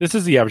This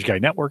is the Average Guy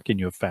Network, and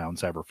you have found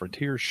Cyber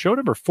Frontiers, show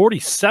number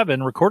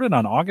 47, recorded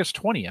on August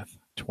 20th,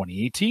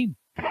 2018.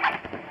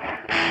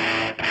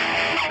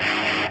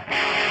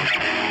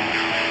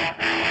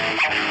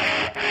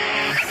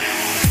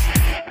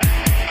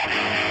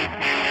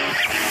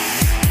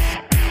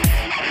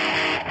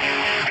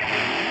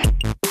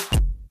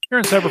 Here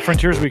in Cyber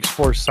Frontiers, we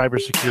explore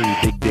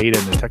cybersecurity, big data,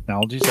 and the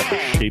technologies that are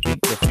shaping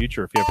the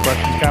future. If you have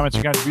questions, comments,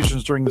 or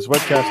contributions during this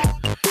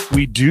webcast,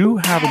 we do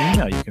have an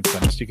email you can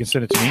send us. You can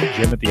send it to me,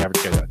 Jim at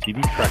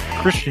theaverageguy.tv.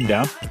 Track Christian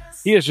down.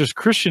 He is just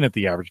Christian at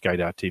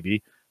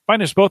theaverageguy.tv.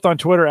 Find us both on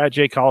Twitter at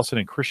Jay Collison,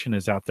 and Christian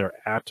is out there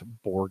at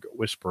Borg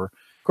Whisper.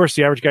 Of course,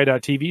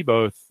 theaverageguy.tv,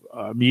 both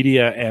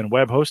media and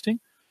web hosting,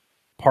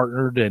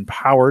 partnered and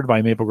powered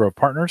by Maple Grove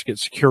Partners. Get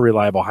secure,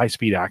 reliable,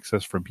 high-speed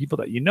access from people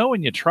that you know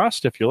and you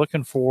trust. If you're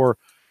looking for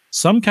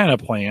some kind of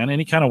plan,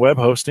 any kind of web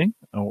hosting,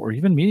 or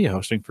even media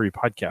hosting for your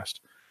podcast,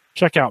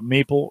 check out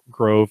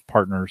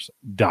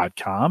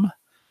maplegrovepartners.com.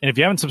 And if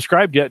you haven't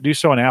subscribed yet, do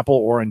so on Apple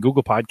or on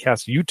Google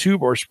Podcasts,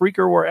 YouTube, or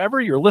Spreaker, wherever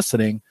you're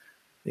listening.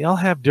 They all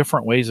have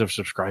different ways of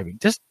subscribing.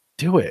 Just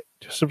do it.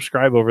 Just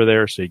subscribe over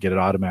there so you get it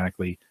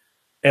automatically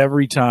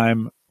every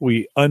time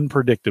we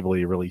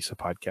unpredictably release a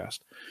podcast.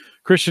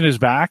 Christian is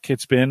back.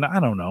 It's been,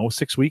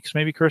 6 weeks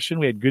maybe, Christian.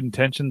 We had good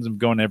intentions of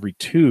going every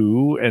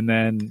 2, and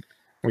then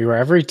we were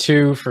every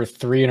 2 for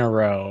 3 in a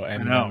row.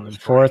 And the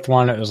fourth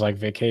one, it was like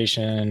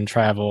vacation,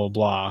 travel,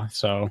 blah.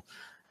 So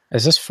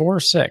is this 4 or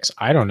 6?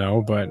 I don't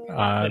know, but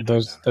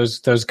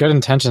those good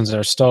intentions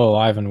are still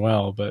alive and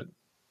well. But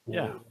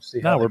yeah,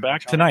 we're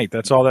back tonight.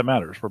 That's all that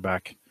matters. We're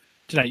back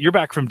tonight. You're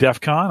back from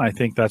DEF CON. I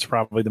think that's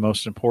probably the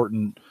most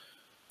important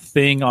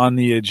thing on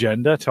the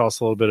agenda. Tell us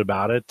a little bit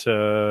about it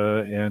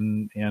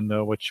and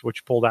what you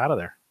pulled out of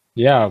there.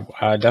 Yeah,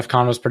 DEF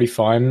CON was pretty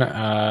fun.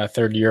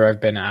 Third year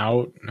I've been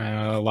out.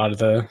 A lot of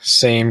the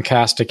same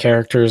cast of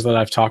characters that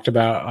I've talked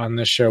about on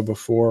this show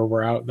before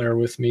were out there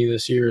with me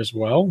this year as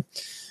well.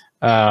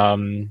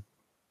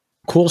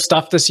 Cool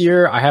stuff this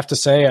year. I have to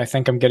say, I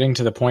think I'm getting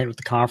to the point with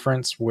the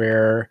conference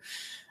where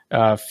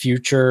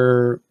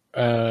future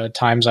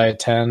times I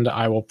attend,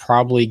 I will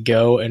probably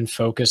go and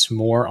focus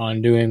more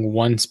on doing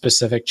one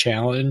specific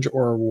challenge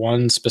or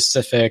one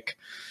specific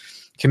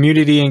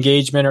community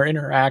engagement or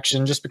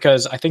interaction, just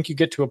because I think you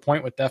get to a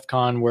point with DEF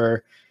CON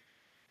where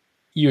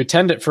you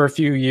attend it for a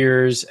few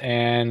years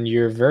and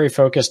you're very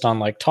focused on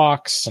like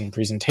talks and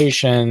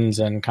presentations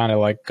and kind of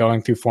like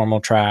going through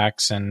formal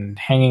tracks and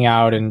hanging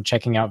out and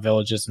checking out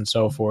villages and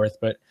so forth.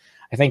 But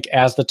I think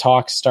as the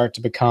talks start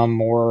to become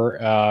more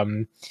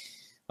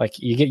like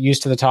you get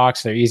used to the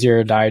talks, they're easier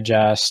to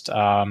digest.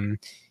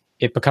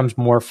 It becomes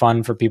more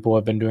fun for people who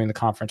have been doing the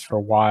conference for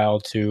a while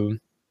to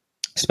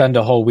spend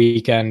a whole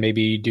weekend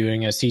maybe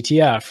doing a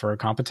CTF or a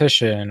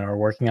competition or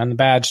working on the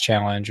badge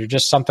challenge or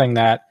just something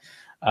that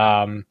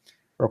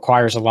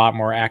requires a lot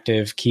more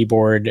active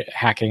keyboard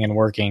hacking and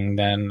working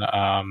than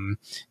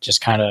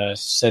just kind of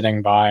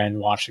sitting by and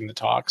watching the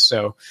talks.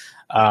 So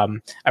I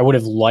would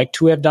have liked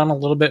to have done a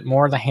little bit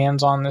more of the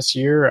hands-on this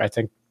year. I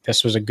think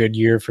this was a good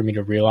year for me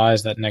to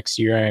realize that next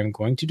year I am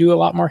going to do a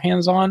lot more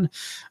hands-on.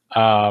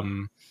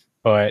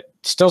 But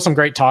still some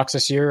great talks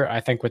this year. I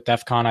think with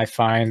DEF CON, I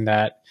find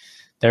that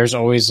there's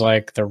always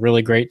like the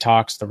really great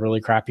talks, the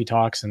really crappy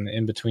talks, and the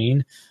in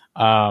between.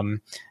 I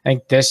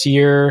think this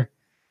year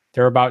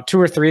there were about 2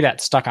 or 3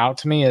 that stuck out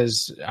to me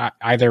as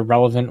either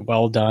relevant,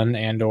 well done,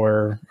 and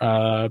or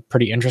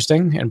pretty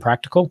interesting and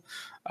practical.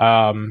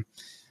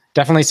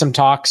 Definitely some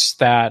talks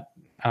that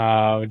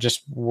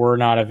just were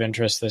not of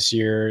interest this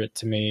year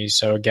to me.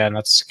 So again,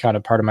 that's kind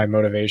of part of my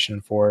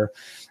motivation for.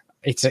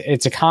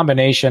 It's a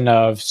combination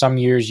of some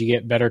years you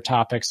get better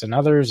topics than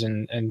others,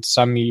 and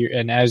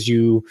as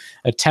you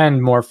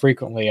attend more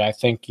frequently, I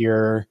think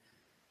your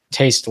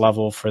taste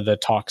level for the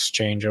talks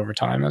change over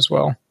time as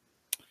well.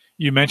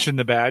 You mentioned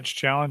the badge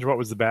challenge. What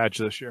was the badge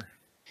this year?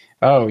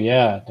 Oh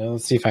yeah,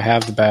 let's see if I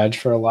have the badge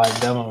for a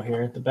live demo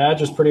here. The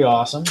badge was pretty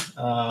awesome.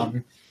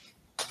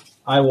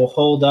 I will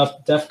hold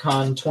up DEF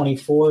CON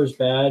 24's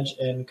badge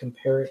and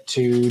compare it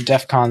to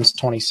DEF CON's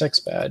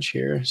 26 badge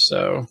here.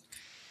 So.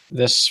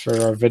 This, for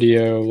our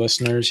video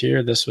listeners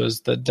here, this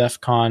was the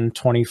DEF CON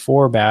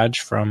 24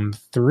 badge from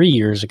 3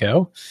 years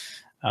ago.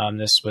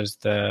 This was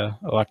the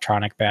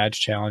electronic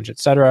badge challenge,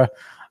 etc.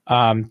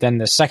 Then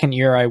the second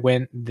year I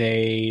went,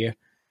 they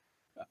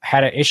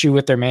had an issue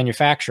with their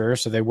manufacturer,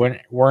 so they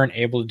weren't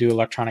able to do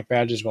electronic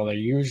badges while they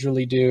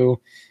usually do.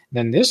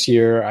 Then this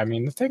year, I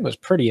mean, the thing was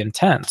pretty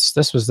intense.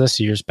 This was this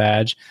year's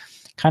badge.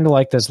 Kind of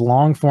like this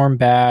long form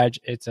badge.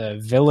 It's a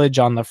village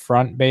on the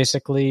front,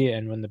 basically.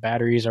 And when the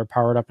batteries are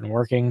powered up and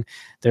working,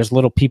 there's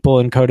little people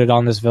encoded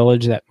on this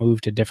village that move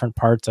to different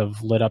parts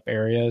of lit up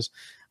areas.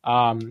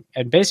 And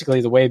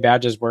basically the way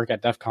badges work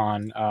at DEF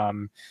CON,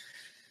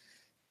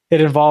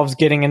 it involves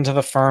getting into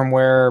the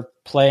firmware,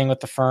 playing with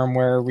the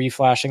firmware,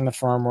 reflashing the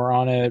firmware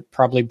on it,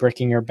 probably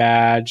bricking your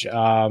badge,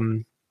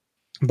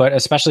 But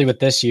especially with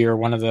this year,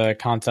 one of the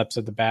concepts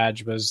of the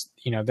badge was,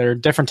 there are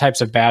different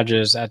types of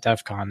badges at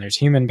DEF CON. There's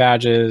human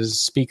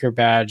badges, speaker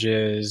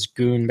badges,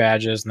 goon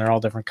badges, and they're all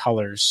different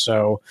colors.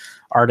 So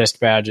artist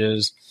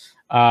badges.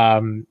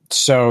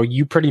 So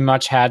you pretty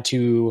much had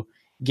to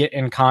get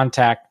in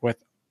contact with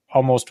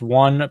almost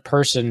one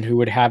person who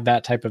would have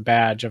that type of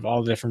badge of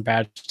all the different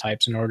badge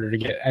types in order to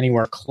get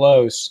anywhere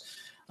close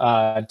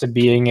to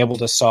being able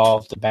to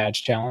solve the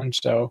badge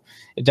challenge. So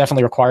it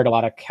definitely required a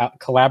lot of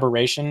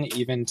collaboration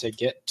even to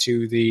get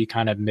to the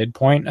kind of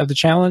midpoint of the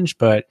challenge.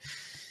 But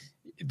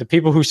the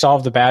people who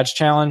solve the badge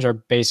challenge are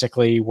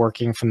basically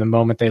working from the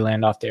moment they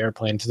land off the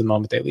airplane to the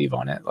moment they leave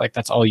on it. Like,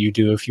 that's all you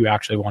do if you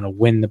actually want to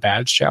win the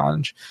badge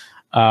challenge.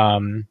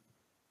 And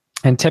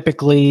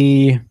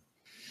typically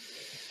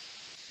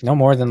no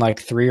more than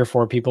like 3 or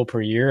 4 people per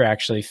year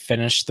actually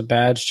finish the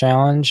badge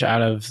challenge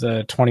out of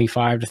the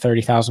 25 to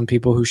 30,000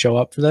 people who show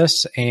up for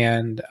this.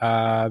 And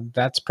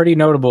that's pretty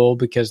notable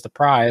because the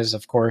prize,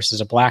 of course,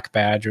 is a black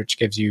badge, which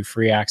gives you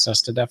free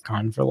access to DEF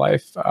CON for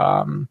life.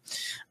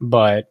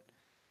 But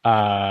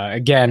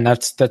again,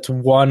 that's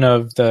one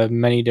of the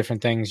many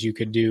different things you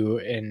could do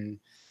in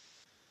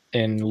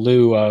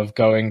lieu of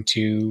going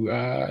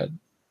to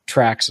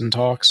tracks and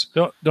talks.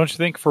 Don't you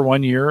think for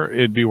 1 year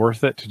it'd be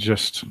worth it to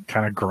just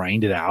kind of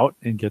grind it out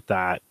and get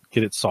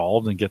it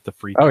solved and get the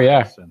free? Oh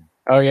yeah.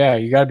 Oh yeah.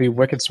 You got to be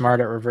wicked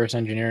smart at reverse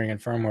engineering and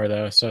firmware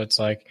though. So it's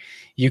like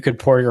you could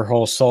pour your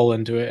whole soul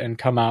into it and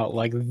come out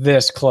like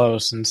this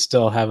close and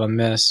still have a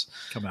miss.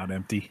 Come out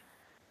empty.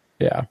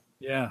 Yeah.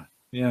 Yeah.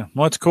 Yeah.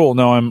 Well, it's cool.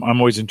 No, I'm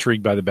always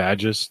intrigued by the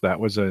badges. That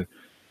was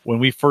when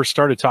we first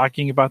started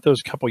talking about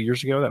those a couple of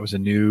years ago, that was a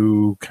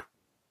new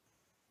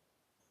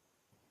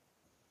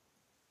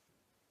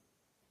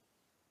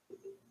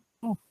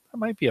that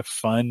might be a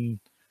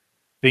fun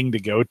thing to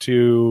go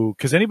to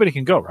because anybody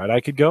can go, right? I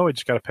could go. I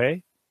just got to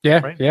pay. Yeah.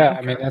 Right? Yeah. Okay.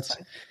 I mean, that's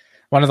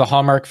one of the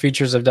hallmark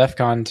features of DEF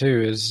CON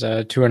too is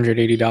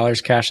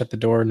 $280 cash at the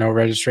door, no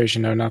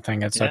registration, no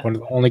nothing. It's like one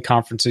of the only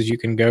conferences you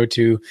can go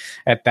to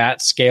at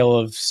that scale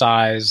of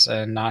size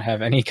and not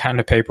have any kind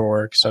of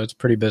paperwork. So it's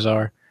pretty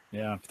bizarre.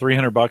 Yeah.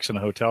 $300 in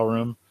a hotel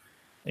room.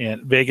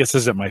 And Vegas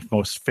isn't my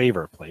most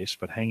favorite place,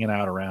 but hanging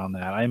out around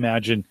that, I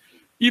imagine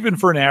even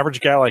for an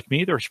average guy like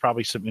me, there's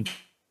probably some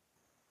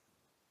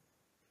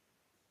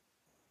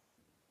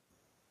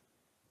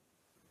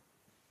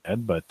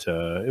but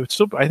it would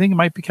still, I think it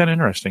might be kind of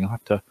interesting. I'll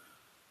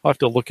have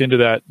to look into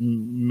that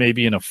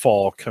maybe in a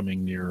fall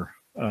coming near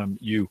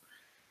you.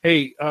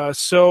 Hey,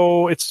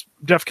 so it's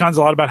DEF CON's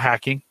a lot about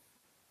hacking,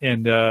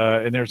 and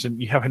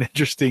you have an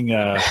interesting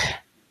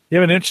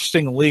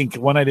link,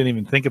 one I didn't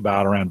even think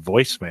about, around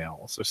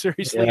voicemail. So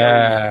seriously,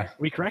 are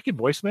we cracking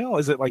voicemail?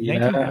 Is it like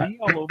 1980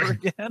 all over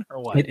again, or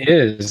what? It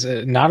is.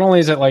 Not only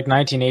is it like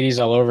 1980s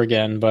all over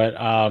again, but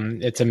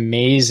it's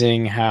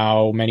amazing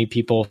how many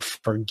people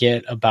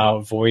forget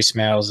about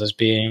voicemails as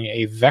being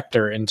a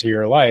vector into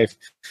your life.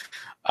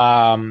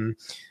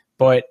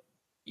 But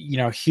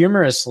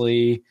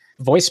humorously,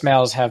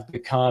 voicemails have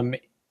become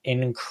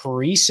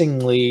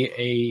increasingly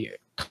a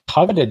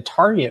coveted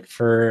target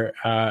for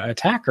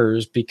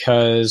attackers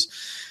because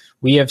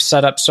we have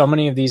set up so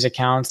many of these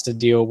accounts to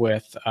deal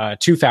with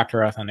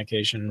two-factor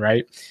authentication,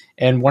 right?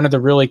 And one of the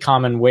really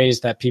common ways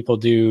that people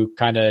do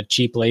kind of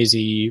cheap,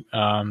 lazy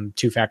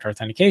two-factor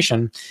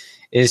authentication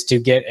is to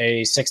get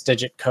a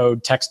 6-digit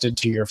code texted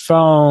to your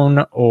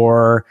phone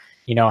or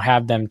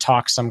have them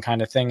talk some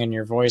kind of thing in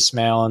your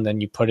voicemail, and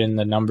then you put in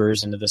the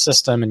numbers into the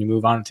system and you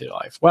move on with your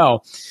life.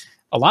 Well,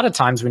 a lot of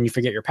times when you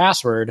forget your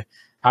password,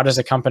 how does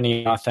a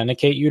company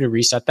authenticate you to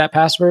reset that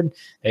password?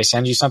 They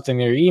send you something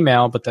to your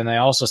email, but then they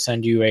also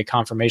send you a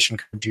confirmation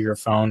code to your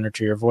phone or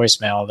to your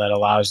voicemail that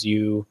allows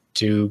you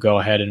to go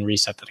ahead and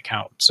reset that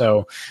account.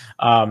 So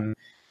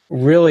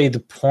really the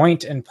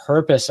point and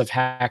purpose of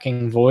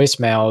hacking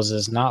voicemails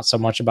is not so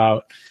much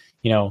about,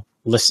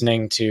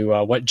 listening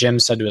to what Jim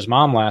said to his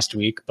mom last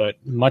week, but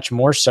much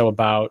more so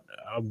about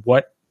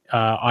what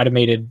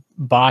automated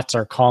bots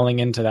are calling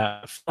into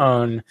that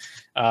phone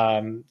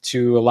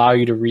to allow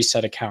you to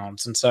reset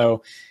accounts. And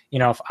so,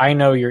 if I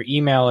know your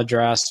email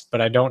address, but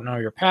I don't know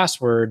your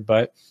password,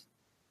 but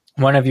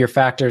one of your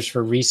factors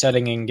for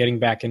resetting and getting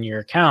back in your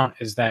account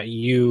is that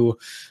you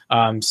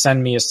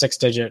send me a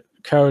 6-digit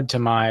code to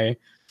my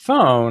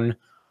phone,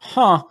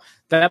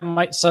 that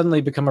might suddenly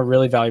become a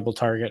really valuable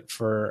target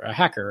for a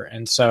hacker.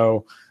 And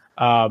so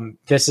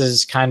this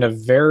is kind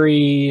of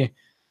very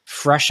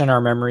fresh in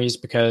our memories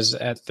because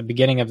at the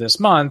beginning of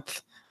this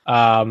month,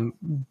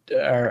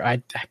 or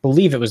I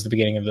believe it was the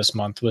beginning of this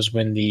month, was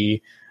when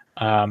the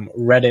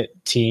Reddit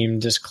team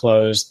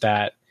disclosed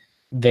that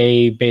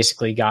they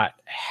basically got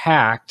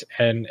hacked,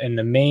 and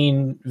the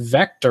main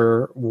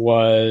vector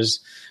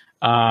was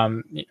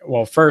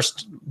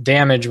first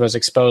damage was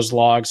exposed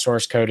logs,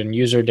 source code, and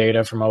user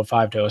data from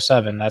 05 to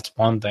 07. That's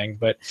one thing,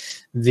 but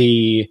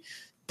the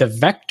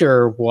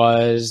vector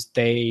was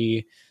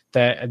the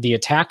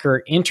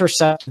attacker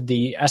intercepted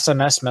the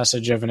SMS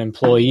message of an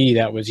employee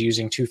that was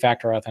using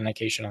two-factor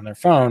authentication on their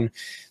phone,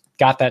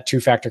 got that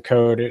two-factor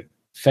code,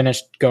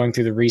 finished going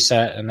through the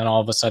reset, and then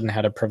all of a sudden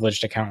had a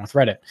privileged account with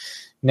Reddit.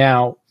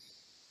 Now,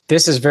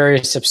 this is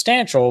very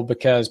substantial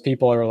because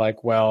people are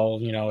like, well,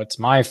 it's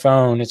my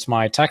phone, it's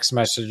my text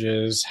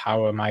messages.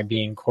 How am I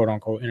being quote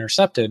unquote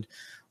intercepted?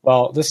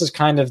 Well, this is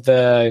kind of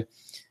the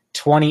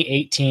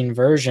 2018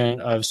 version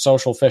of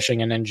social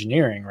phishing and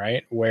engineering,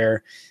 right?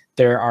 Where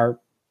there are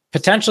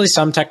potentially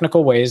some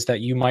technical ways that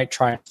you might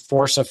try to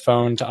force a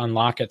phone to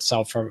unlock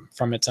itself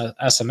from its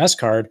SMS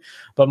card.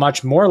 But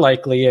much more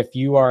likely, if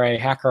you are a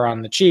hacker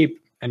on the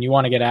cheap and you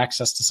want to get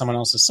access to someone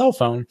else's cell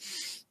phone,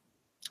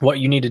 what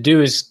you need to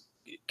do is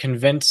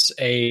convince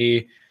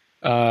a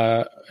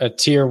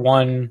tier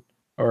 1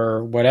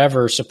 or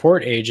whatever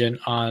support agent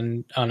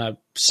on a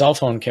cell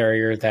phone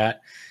carrier that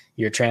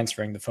you're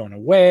transferring the phone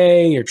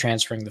away, you're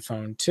transferring the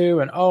phone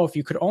to, and if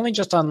you could only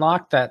just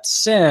unlock that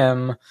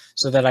SIM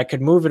so that I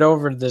could move it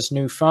over to this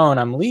new phone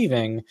I'm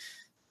leaving.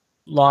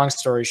 Long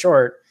story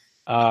short,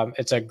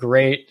 it's a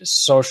great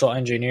social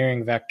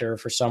engineering vector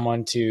for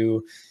someone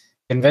to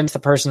convince the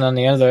person on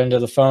the other end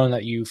of the phone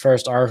that you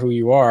first are who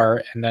you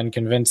are, and then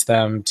convince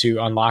them to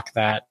unlock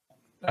that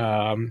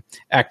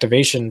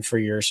activation for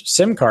your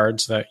SIM card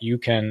so that you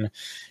can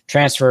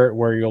transfer it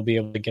where you'll be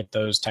able to get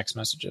those text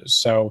messages.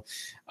 So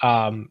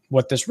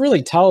what this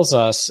really tells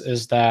us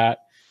is that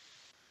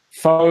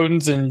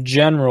phones in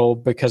general,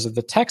 because of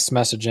the text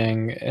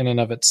messaging in and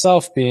of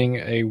itself being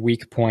a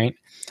weak point,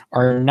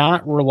 are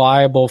not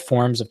reliable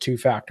forms of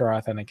two-factor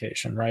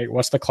authentication, right?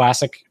 What's the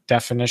classic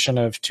definition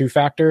of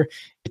two-factor?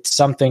 It's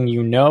something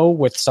you know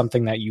with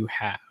something that you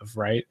have,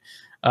 right?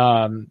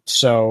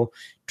 So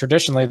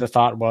traditionally the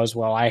thought was,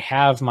 well, I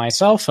have my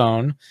cell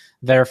phone,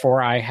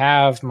 therefore I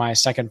have my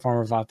second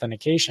form of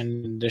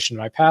authentication in addition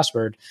to my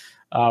password.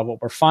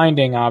 What we're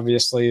finding,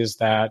 obviously, is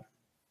that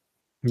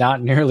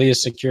not nearly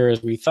as secure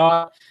as we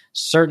thought.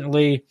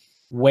 Certainly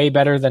way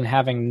better than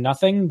having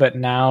nothing, but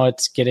now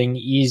it's getting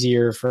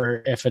easier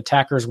for if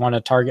attackers want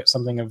to target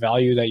something of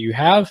value that you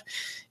have,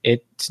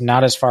 it's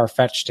not as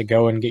far-fetched to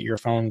go and get your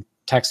phone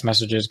text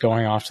messages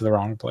going off to the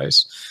wrong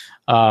place.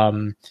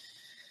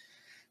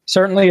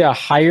 Certainly a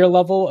higher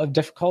level of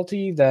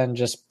difficulty than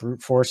just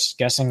brute force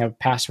guessing a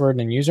password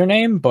and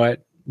username,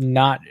 but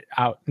not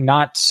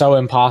so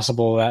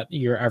impossible that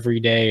your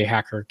everyday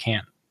hacker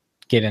can't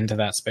get into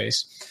that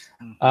space.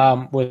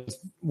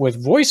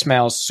 With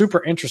voicemails,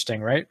 super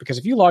interesting, right? Because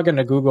if you log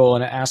into Google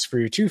and it asks for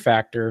your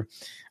two-factor,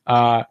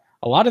 a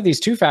lot of these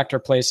two-factor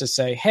places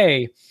say,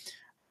 hey,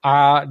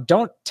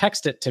 don't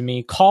text it to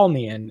me, call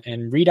me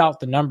and read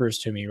out the numbers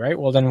to me, right?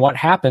 Well, then what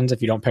happens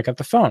if you don't pick up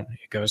the phone?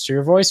 It goes to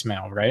your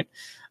voicemail, right?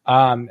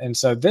 And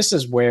so this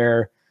is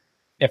where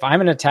if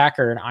I'm an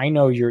attacker and I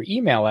know your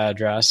email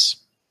address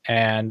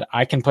and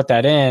I can put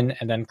that in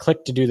and then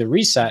click to do the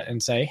reset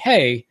and say,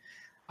 hey,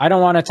 I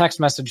don't want a text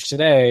message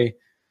today.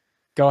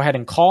 Go ahead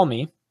and call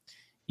me.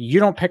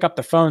 You don't pick up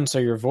the phone, so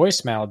your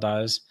voicemail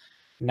does.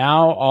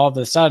 Now, all of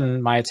a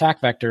sudden, my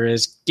attack vector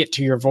is get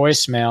to your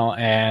voicemail,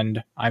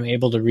 and I'm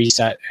able to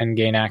reset and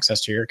gain access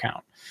to your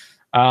account.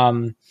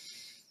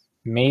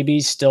 Maybe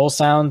still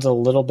sounds a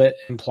little bit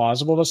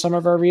implausible to some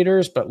of our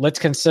readers, but let's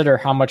consider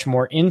how much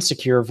more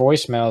insecure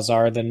voicemails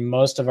are than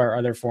most of our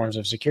other forms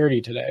of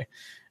security today.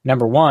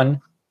 Number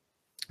one,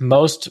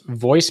 most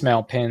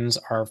voicemail pins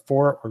are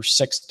 4 or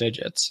 6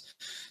 digits.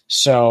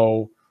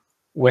 So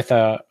with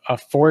a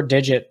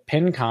 4-digit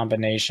pin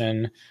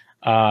combination,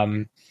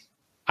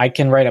 I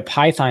can write a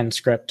Python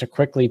script to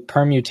quickly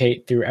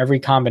permutate through every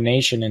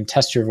combination and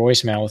test your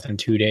voicemail within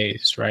 2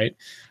 days, right?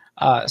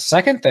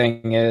 Second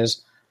thing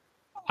is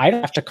I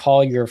don't have to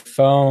call your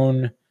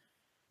phone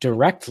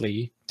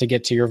directly to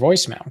get to your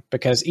voicemail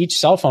because each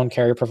cell phone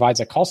carrier provides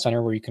a call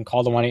center where you can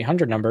call the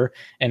 1-800 number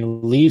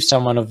and leave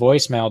someone a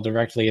voicemail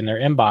directly in their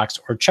inbox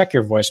or check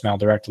your voicemail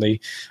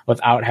directly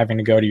without having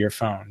to go to your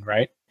phone,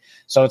 right?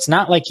 So it's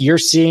not like you're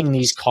seeing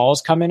these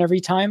calls come in every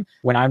time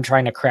when I'm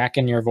trying to crack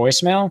in your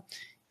voicemail.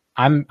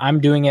 I'm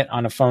doing it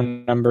on a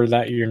phone number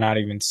that you're not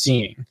even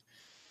seeing.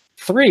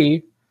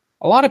 3,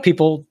 a lot of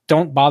people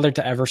don't bother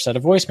to ever set a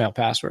voicemail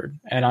password.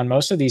 And on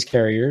most of these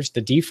carriers, the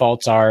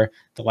defaults are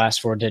the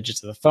last 4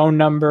 digits of the phone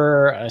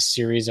number, a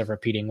series of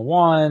repeating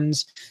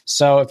ones.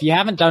 So if you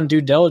haven't done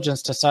due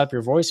diligence to set up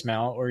your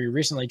voicemail or you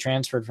recently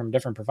transferred from a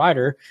different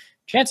provider,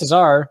 chances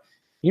are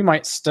you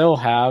might still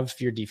have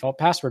your default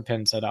password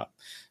pin set up.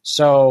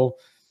 So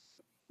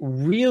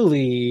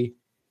really,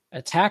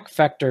 attack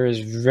vector is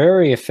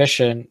very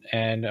efficient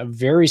and a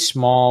very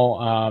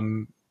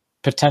small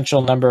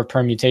potential number of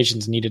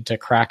permutations needed to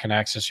crack and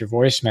access your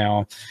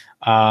voicemail.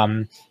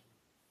 And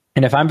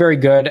if I'm very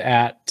good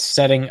at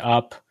setting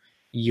up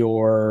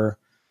a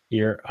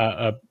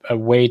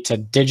way to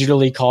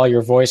digitally call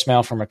your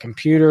voicemail from a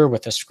computer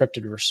with a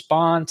scripted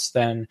response,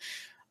 then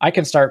I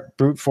can start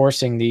brute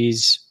forcing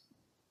these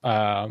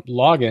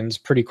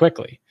logins pretty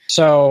quickly.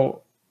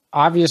 So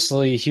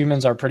obviously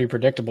humans are pretty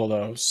predictable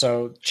though.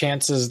 So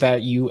chances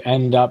that you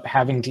end up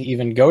having to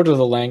even go to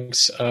the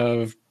lengths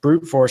of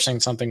brute forcing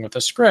something with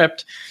a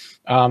script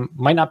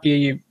might not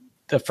be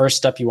the first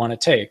step you want to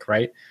take,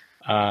 right?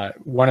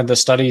 One of the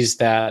studies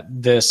that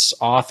this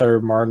author,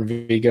 Martin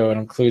Vigo,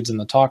 includes in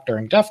the talk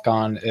during DEF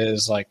CON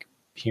is like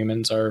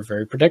humans are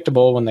very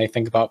predictable when they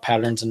think about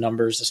patterns and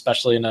numbers,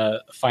 especially in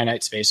a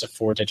finite space of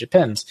 4-digit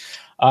pins.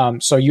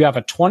 So you have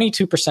a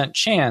 22%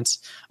 chance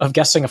of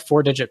guessing a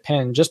 4-digit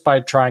pin just by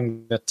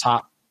trying the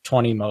top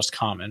 20 most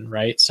common,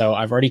 right? So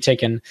I've already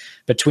taken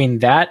between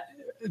that,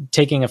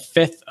 taking a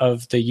fifth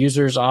of the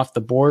users off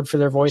the board for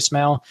their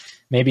voicemail,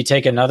 maybe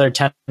take another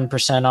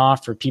 10%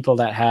 off for people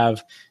that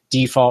have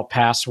default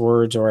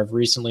passwords or have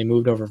recently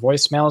moved over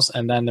voicemails.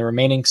 And then the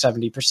remaining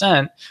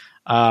 70%,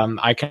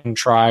 I can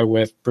try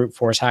with brute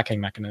force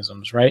hacking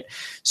mechanisms, right?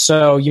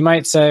 So you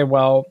might say,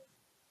 well,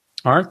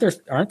 aren't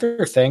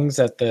there things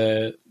that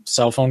the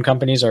cell phone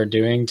companies are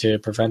doing to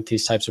prevent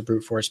these types of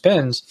brute force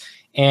pins?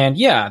 And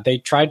yeah, they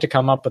tried to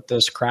come up with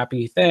this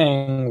crappy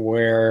thing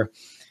where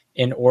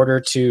in order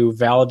to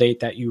validate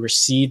that you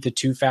received the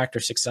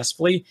two-factor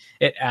successfully,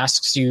 it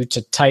asks you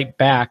to type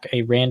back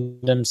a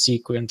random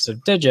sequence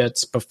of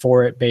digits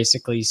before it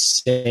basically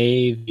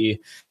saves the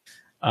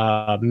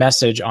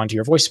message onto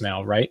your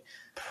voicemail, right?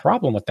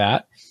 Problem with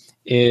that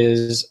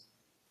is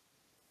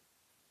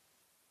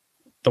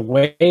the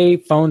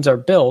way phones are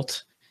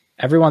built,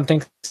 everyone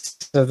thinks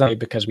of them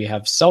because we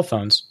have cell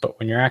phones, but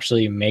when you're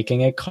actually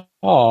making a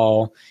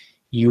call,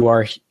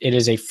 it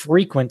is a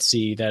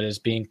frequency that is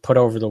being put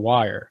over the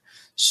wire.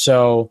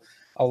 So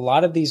a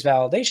lot of these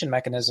validation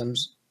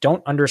mechanisms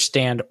don't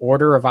understand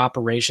order of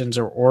operations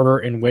or order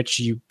in which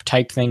you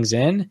type things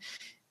in.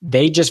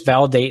 They just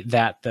validate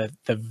that the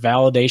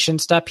validation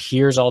step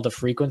hears all the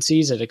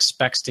frequencies it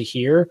expects to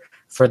hear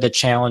for the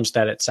challenge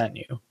that it sent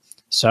you.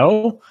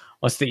 So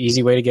what's the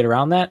easy way to get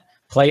around that?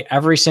 Play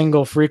every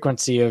single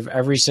frequency of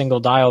every single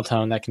dial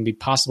tone that can be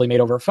possibly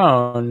made over a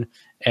phone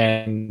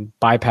and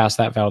bypass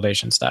that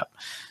validation step.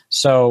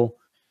 So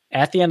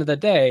at the end of the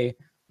day,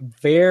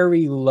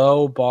 very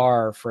low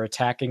bar for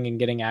attacking and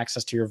getting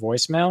access to your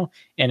voicemail.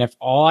 And if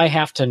all I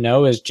have to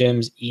know is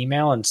Jim's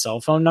email and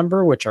cell phone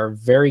number, which are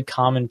very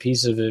common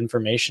pieces of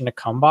information to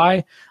come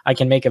by, I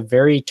can make a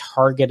very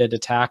targeted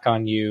attack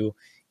on you,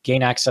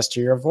 gain access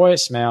to your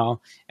voicemail,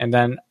 and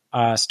then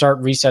start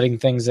resetting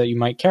things that you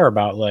might care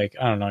about, like,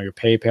 I don't know, your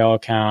PayPal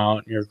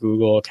account, your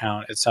Google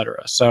account,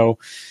 etc. So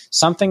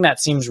something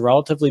that seems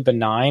relatively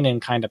benign and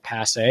kind of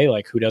passe,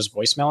 like who does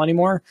voicemail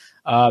anymore,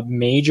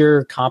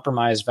 major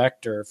compromise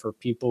vector for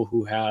people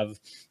who have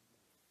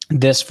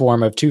this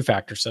form of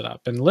two-factor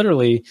setup. And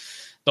literally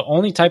the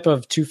only type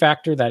of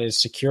two-factor that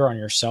is secure on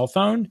your cell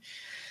phone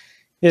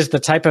is the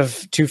type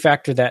of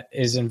two-factor that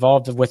is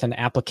involved with an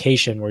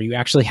application where you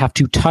actually have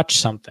to touch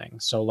something.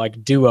 So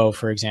like Duo,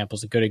 for example,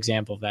 is a good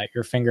example of that.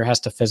 Your finger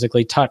has to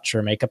physically touch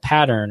or make a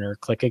pattern or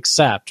click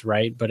accept,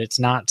 right? But it's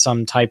not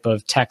some type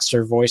of text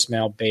or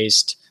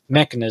voicemail-based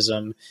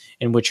mechanism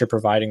in which you're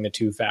providing the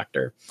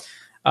two-factor.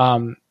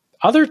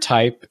 Other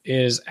type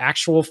is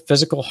actual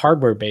physical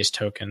hardware-based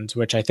tokens,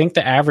 which I think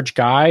the average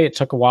guy, it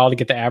took a while to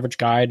get the average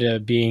guy to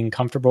being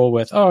comfortable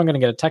with, oh, I'm going to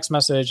get a text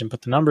message and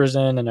put the numbers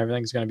in and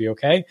everything's going to be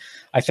okay.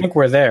 I think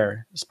we're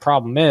there. This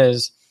problem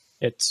is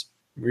it's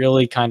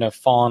really kind of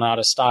fallen out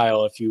of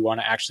style if you want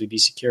to actually be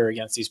secure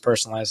against these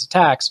personalized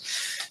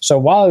attacks. So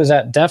while I was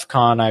at DEF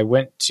CON, I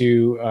went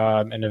to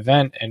an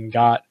event and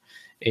got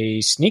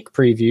a sneak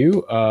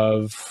preview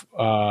of,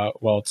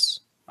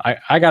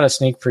 I got a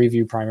sneak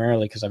preview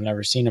primarily because I've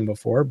never seen them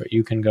before, but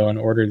you can go and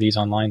order these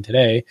online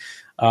today.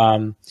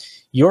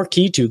 Your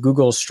key to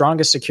Google's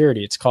strongest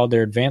security. It's called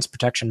their Advanced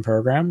Protection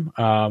Program.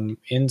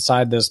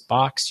 Inside this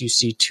box, you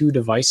see two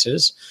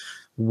devices.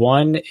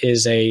 One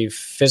is a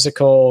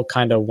physical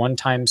kind of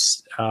one-time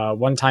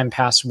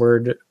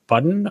password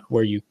button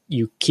where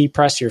you key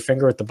press your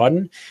finger with the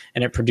button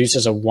and it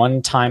produces a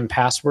one-time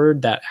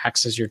password that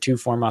acts as your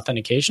two-form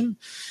authentication.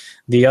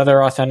 The other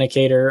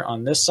authenticator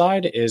on this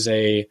side is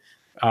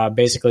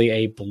basically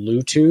a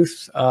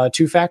Bluetooth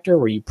two-factor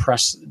where you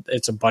press,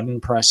 it's a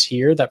button press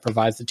here that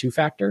provides the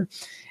two-factor.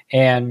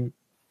 And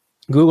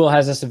Google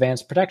has this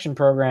advanced protection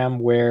program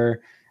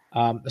where,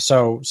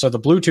 so the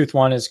Bluetooth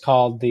one is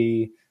called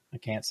I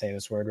can't say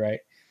this word right,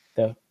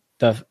 the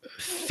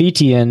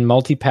FITIAN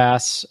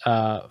multipass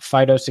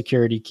FIDO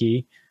security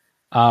key.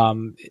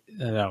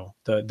 No,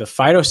 the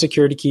FIDO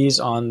security keys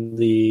on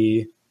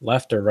the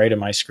left or right of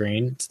my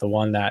screen. It's the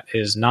one that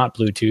is not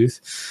Bluetooth.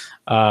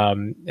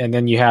 And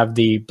then you have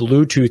the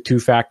Bluetooth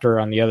two-factor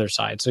on the other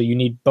side. So you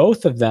need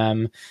both of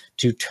them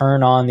to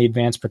turn on the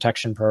advanced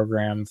protection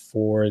program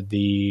for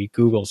the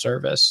Google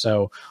service.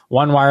 So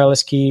one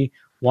wireless key,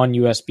 one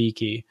USB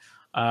key.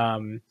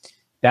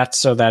 That's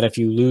so that if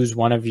you lose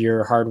one of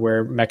your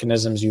hardware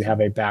mechanisms, you have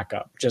a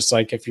backup. Just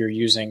like if you're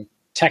using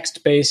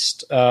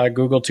text-based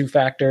Google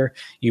two-factor,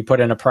 you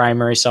put in a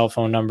primary cell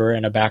phone number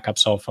and a backup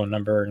cell phone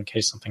number in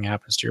case something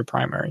happens to your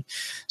primary.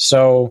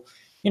 So,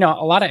 a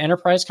lot of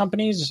enterprise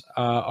companies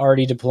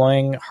already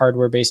deploying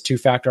hardware-based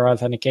two-factor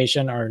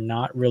authentication are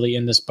not really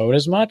in this boat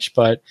as much,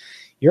 but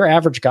your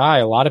average guy,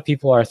 a lot of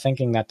people are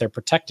thinking that they're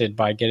protected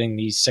by getting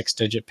these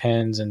 6-digit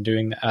pins and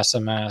doing the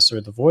SMS or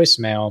the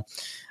voicemail.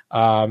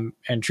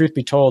 And truth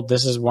be told,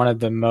 this is one of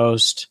the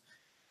most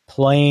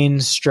plain,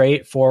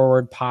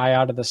 straightforward, pie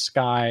out of the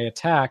sky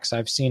attacks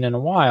I've seen in a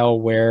while,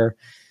 where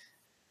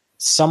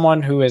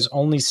someone who is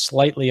only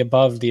slightly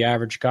above the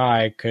average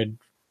guy could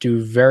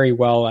do very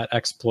well at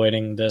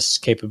exploiting this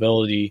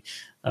capability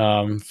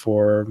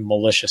for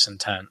malicious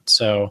intent.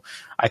 So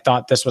I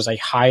thought this was a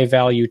high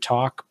value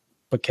talk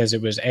because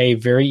it was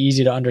very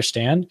easy to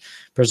understand.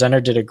 Presenter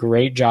did a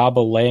great job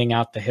of laying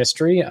out the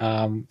history,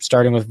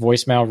 starting with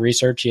voicemail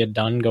research he had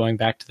done going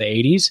back to the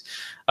 80s,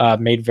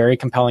 made very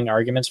compelling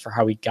arguments for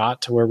how we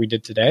got to where we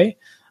did today.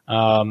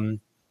 And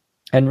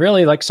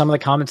really, like, some of the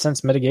common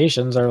sense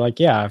mitigations are like,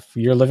 yeah, if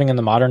you're living in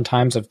the modern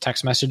times of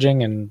text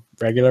messaging and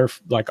regular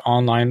like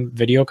online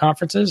video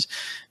conferences,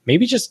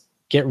 maybe just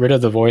get rid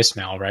of the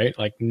voicemail, right?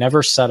 Like,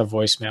 never set a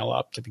voicemail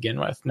up to begin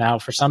with. Now,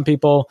 for some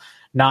people,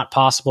 not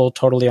possible,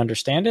 totally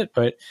understand it,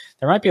 but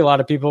there might be a lot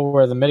of people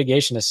where the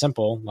mitigation is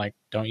simple, like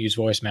don't use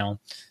voicemail,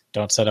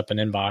 don't set up an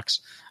inbox.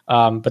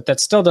 But that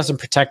still doesn't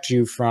protect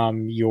you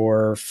from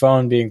your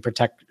phone being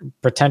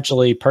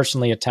potentially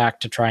personally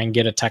attacked to try and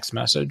get a text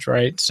message,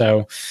 right?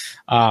 So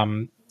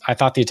I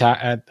thought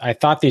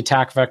the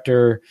attack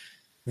vector,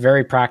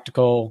 very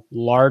practical,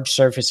 large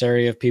surface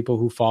area of people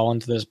who fall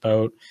into this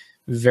boat,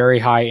 very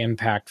high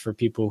impact for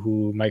people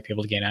who might be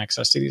able to gain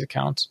access to these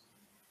accounts.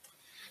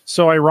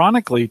 So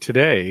ironically,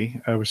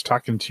 today, I was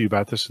talking to you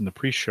about this in the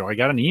pre-show. I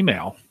got an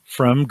email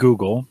from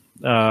Google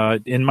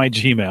in my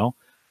Gmail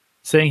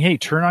saying, hey,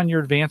 turn on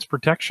your advanced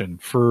protection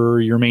for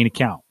your main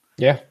account.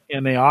 Yeah.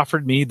 And they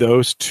offered me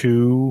those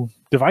two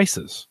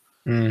devices.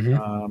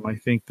 Mm-hmm. I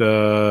think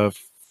the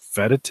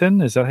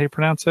Fediton, is that how you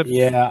pronounce it?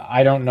 Yeah,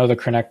 I don't know the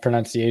correct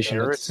pronunciation.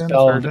 Feritin, it's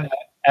spelled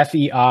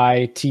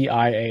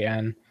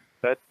Feitan.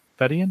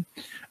 Fedian?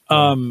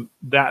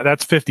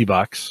 That's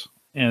 $50.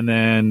 And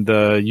then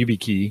the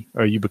YubiKey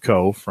or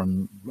Yubico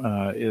from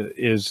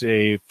it's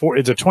a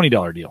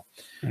 $20 deal.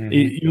 Mm-hmm.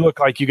 You look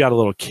like you got a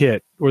little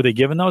kit. Were they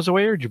giving those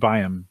away, or did you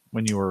buy them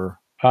when you were?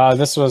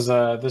 This was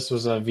a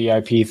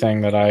VIP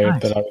thing that I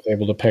was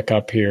able to pick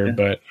up here,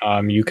 yeah.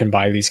 But you can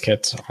buy these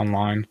kits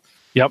online.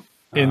 Yep.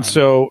 And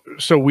so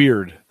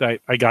weird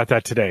that I got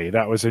that today.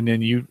 That was, and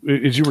then you,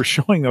 as you were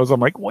showing those, I'm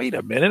like, wait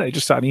a minute, I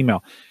just saw an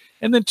email.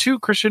 And then two,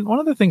 Christian, one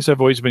of the things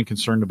I've always been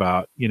concerned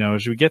about,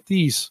 is we get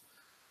these.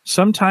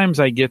 Sometimes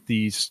I get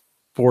these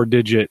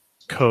 4-digit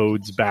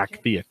codes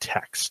back via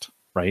text,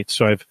 right?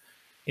 So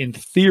in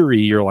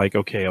theory, you're like,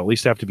 okay, at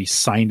least I have to be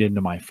signed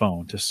into my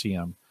phone to see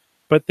them,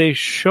 but they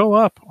show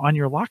up on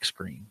your lock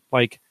screen.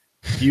 Like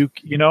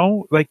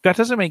like that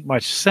doesn't make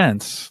much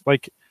sense.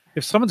 Like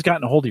if someone's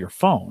gotten a hold of your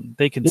phone,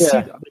 they can see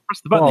them. They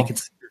press the button,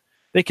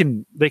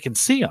 they can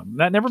see them.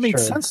 That never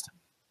makes sense to me.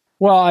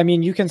 Well, I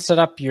mean, you can set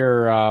up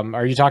your.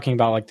 Are you talking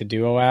about like the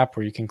Duo app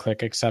where you can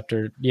click accept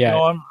or? Yeah,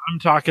 no, I'm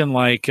talking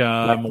like when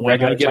I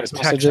get a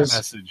text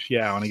message.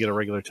 Yeah, when I get a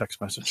regular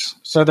text message.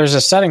 So there's a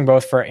setting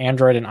both for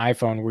Android and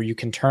iPhone where you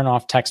can turn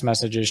off text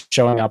messages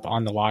showing up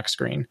on the lock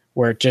screen,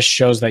 where it just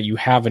shows that you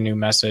have a new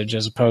message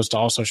as opposed to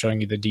also showing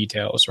you the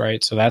details,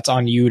 right? So that's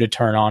on you to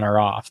turn on or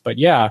off. But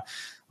yeah,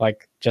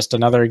 like just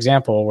another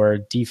example where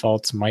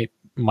defaults might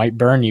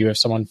burn you if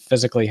someone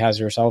physically has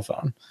your cell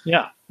phone.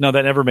 Yeah. No,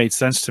 that never made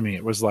sense to me.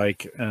 It was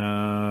like,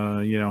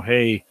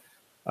 hey,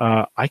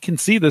 I can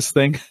see this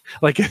thing.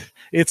 Like,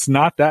 it's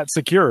not that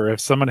secure. If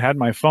someone had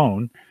my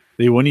phone,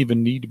 they wouldn't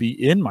even need to be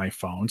in my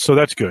phone. So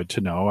that's good to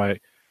know. I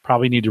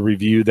probably need to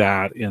review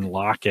that and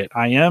lock it.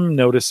 I am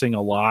noticing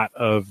a lot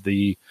of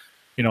the,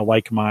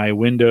 like my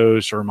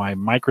Windows or my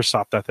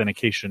Microsoft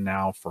authentication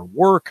now for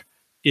work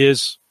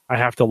is I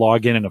have to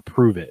log in and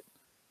approve it.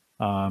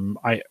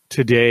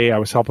 Today I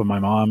was helping my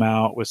mom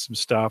out with some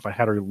stuff. I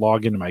had her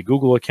log into my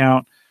Google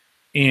account,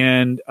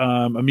 and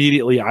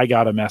immediately I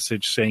got a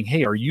message saying,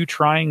 hey, are you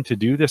trying to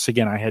do this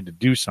again? I had to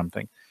do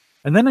something.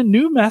 And then a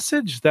new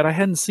message that I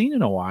hadn't seen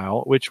in a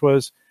while, which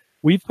was,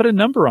 we put a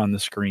number on the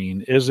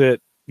screen. Is it,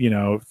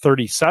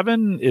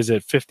 37? Is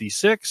it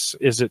 56?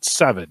 Is it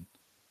 7?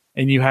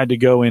 And you had to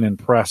go in and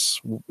press,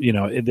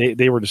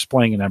 they were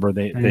displaying a number.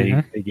 They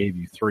gave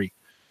you 3.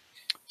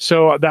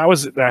 So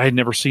I had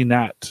never seen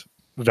that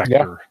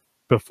vector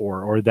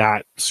before, or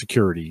that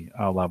security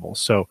level.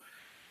 So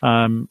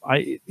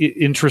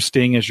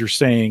interesting, as you're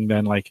saying,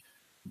 then, like,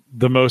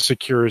 the most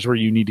secure is where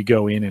you need to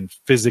go in and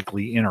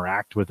physically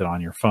interact with it on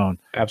your phone.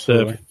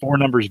 Absolutely. The 4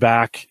 numbers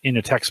back in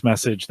a text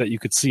message that you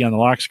could see on the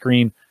lock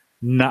screen,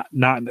 not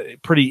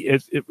pretty,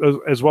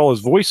 as well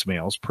as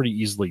voicemails, pretty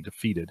easily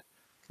defeated.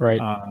 Right.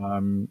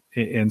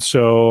 And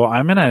so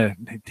I'm gonna,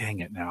 dang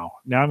it, now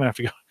I'm gonna have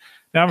to go.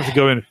 Now I'm going to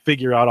go in and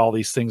figure out all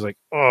these things. Like,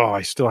 oh,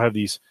 I still have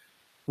these,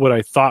 what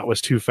I thought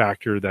was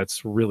 2-factor,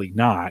 that's really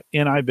not.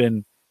 And I've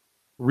been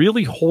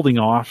really holding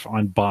off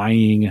on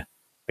buying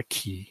a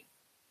key.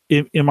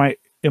 Am I,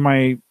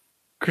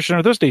 Christian,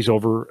 are those days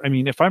over? I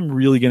mean, if I'm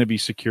really going to be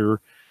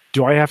secure,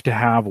 do I have to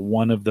have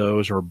one of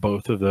those or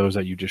both of those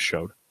that you just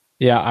showed?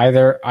 Yeah,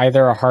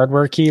 either a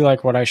hardware key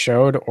like what I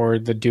showed, or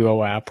the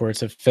Duo app where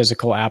it's a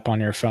physical app on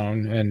your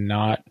phone and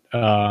not.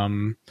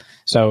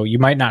 So you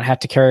might not have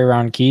to carry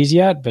around keys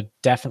yet, but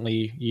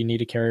definitely you need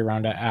to carry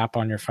around an app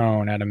on your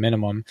phone at a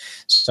minimum.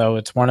 So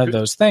it's one of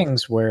those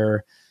things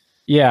where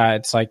Yeah,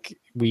 it's like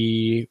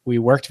we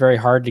worked very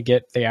hard to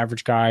get the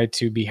average guy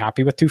to be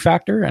happy with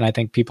two-factor, and I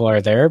think people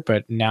are there,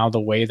 but now the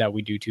way that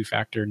we do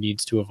two-factor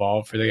needs to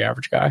evolve for the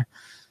average guy.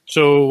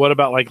 So what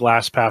about like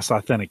LastPass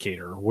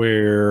Authenticator,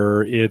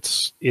 where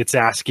it's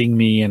asking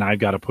me and I've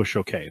got to push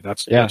OK?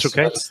 That's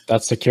okay.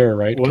 That's secure,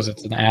 right? Because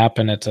it's an app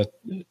and it's a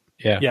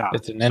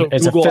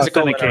it's a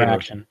physical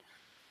interaction.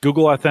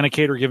 Google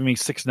Authenticator giving me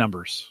 6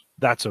 numbers.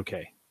 That's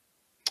okay,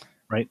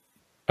 right?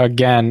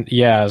 Again,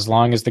 yeah, as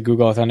long as the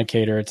Google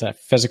Authenticator, it's a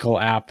physical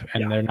app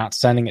and they're not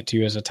sending it to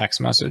you as a text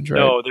message, right?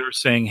 No, they're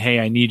saying, hey,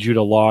 I need you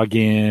to log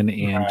in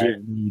and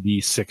give me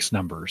these 6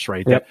 numbers,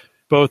 right? Yep.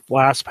 Both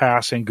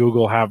LastPass and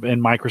Google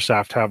and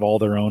Microsoft have all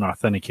their own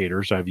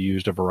authenticators. I've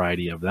used a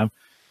variety of them.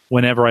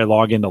 Whenever I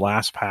log into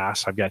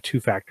LastPass, I've got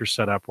two-factor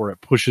set up where it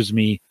pushes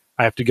me.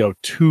 I have to go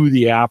to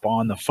the app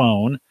on the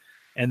phone,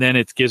 and then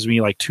it gives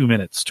me like 2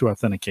 minutes to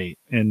authenticate.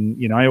 And,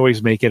 I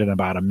always make it in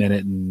about a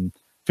minute and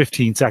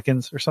 15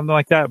 seconds or something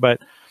like that. But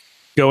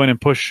go in and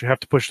have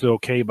to push the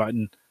OK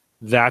button.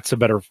 That's a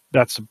better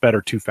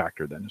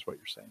two-factor then, is what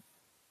you're saying.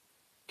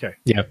 Okay.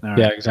 Yeah.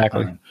 Yeah,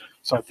 exactly.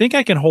 So I think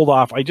I can hold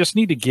off. I just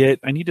need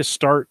to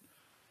start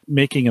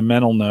making a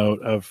mental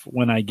note of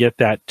when I get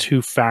that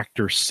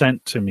two-factor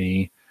sent to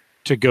me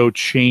to go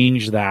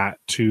change that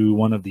to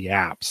one of the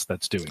apps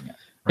that's doing it.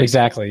 Right?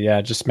 Exactly.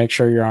 Yeah. Just make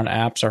sure you're on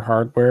apps or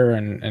hardware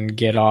and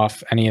get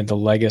off any of the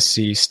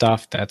legacy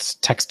stuff that's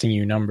texting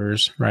you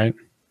numbers, right?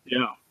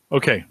 Yeah.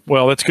 Okay.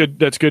 Well, that's good.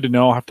 That's good to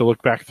know. I'll have to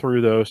look back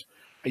through those.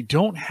 I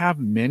don't have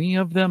many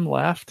of them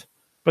left,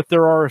 but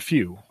there are a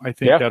few, I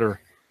think,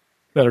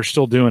 that are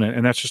still doing it.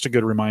 And that's just a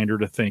good reminder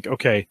to think,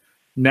 okay,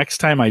 next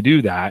time I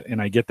do that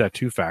and I get that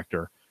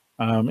two-factor,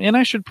 and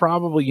I should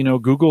probably,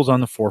 Google's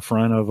on the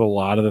forefront of a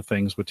lot of the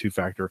things with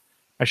two-factor.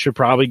 I should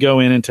probably go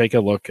in and take a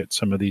look at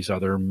some of these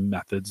other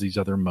methods, these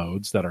other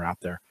modes that are out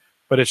there.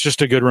 But it's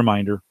just a good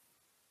reminder.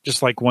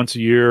 Just like once a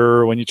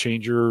year when you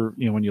change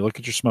when you look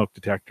at your smoke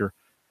detector,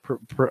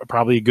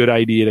 probably a good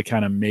idea to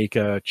kind of make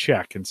a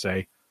check and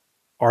say,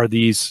 are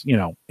these,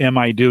 am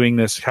I doing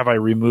this? Have I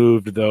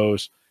removed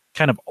those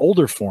kind of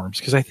older forms?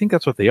 Because I think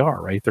that's what they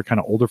are, right? They're kind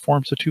of older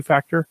forms of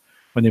two-factor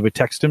when they would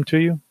text them to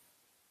you.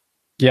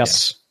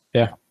 Yes.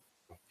 Yeah.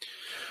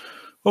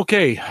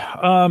 Okay.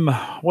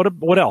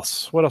 What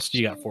else? What else do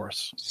you got for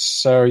us?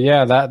 So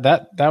yeah,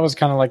 that was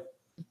kind of like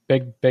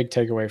big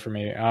takeaway for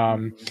me.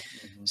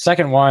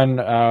 Second one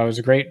was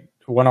a great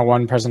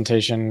 101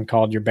 presentation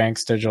called Your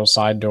Bank's Digital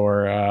Side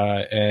Door,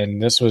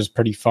 and this was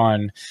pretty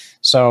fun.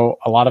 So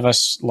a lot of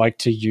us like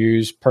to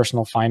use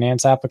personal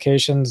finance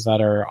applications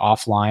that are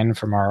offline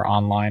from our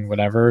online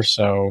whatever.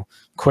 So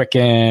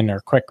Quicken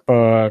or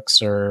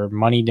QuickBooks or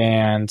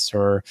MoneyDance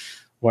or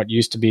what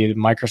used to be the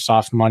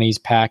Microsoft Money's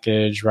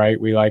package, right?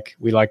 We like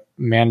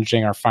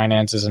managing our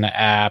finances in an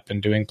app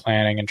and doing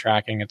planning and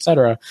tracking,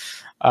 etc.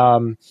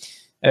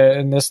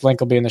 And this link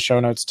will be in the show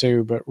notes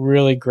too, but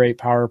really great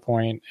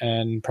PowerPoint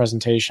and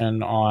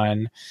presentation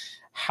on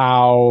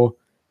how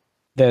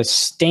the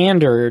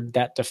standard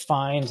that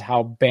defines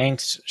how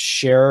banks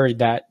share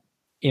that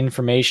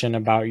information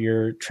about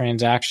your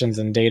transactions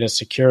and data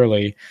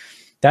securely,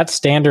 that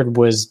standard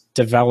was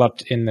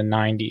developed in the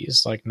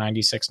 90s, like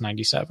 96,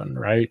 97,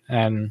 right?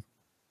 And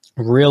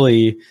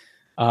really,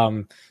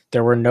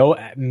 there were no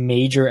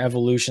major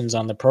evolutions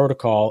on the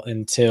protocol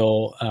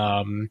until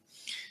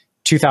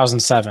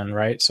 2007,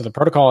 right? So the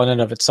protocol in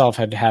and of itself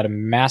had a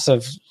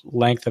massive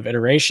length of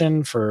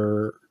iteration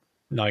for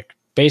like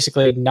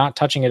basically not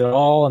touching it at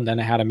all. And then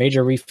it had a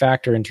major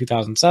refactor in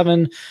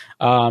 2007.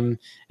 And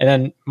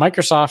then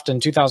Microsoft in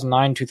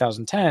 2009,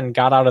 2010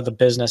 got out of the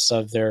business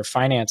of their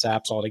finance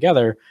apps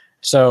altogether.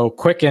 So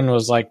Quicken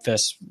was like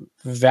this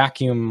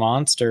vacuum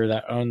monster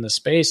that owned the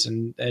space,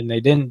 and they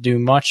didn't do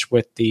much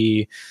with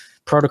the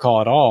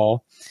protocol at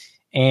all.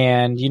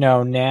 And,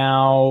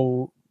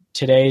 now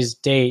today's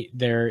date,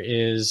 there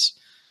is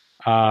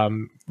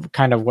kind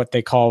of what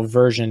they call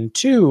version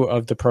 2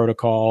 of the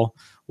protocol,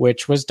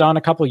 which was done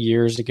a couple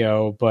years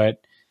ago.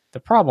 But the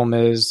problem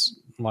is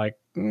like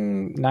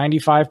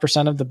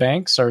 95% of the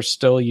banks are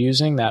still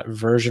using that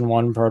version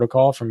 1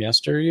 protocol from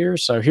yesteryear.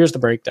 So here's the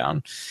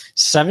breakdown.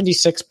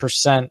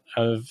 76%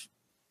 of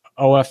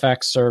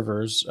OFX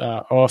servers,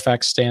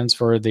 OFX stands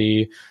for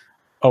the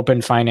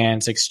Open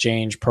Finance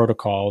Exchange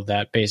Protocol,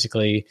 that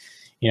basically,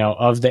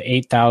 of the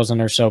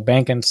 8,000 or so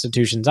bank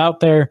institutions out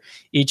there,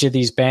 each of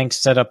these banks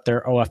set up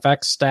their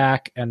OFX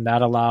stack, and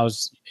that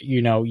allows,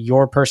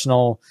 your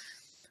personal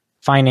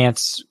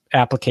finance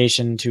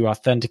application to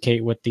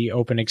authenticate with the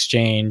Open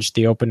Exchange.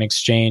 The Open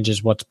Exchange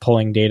is what's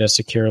pulling data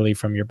securely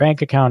from your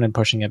bank account and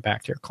pushing it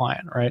back to your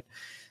client, right?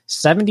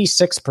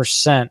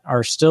 76%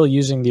 are still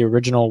using the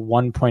original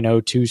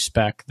 1.02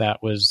 spec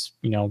that was,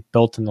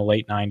 built in the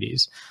late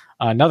 90s.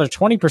 Another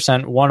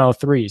 20%,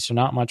 103, so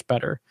not much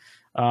better.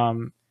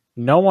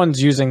 No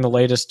one's using the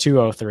latest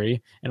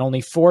 203, and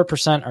only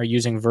 4% are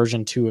using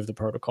version 2 of the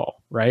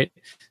protocol, right?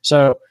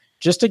 So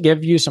just to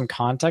give you some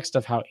context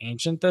of how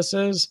ancient this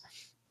is,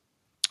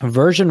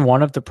 version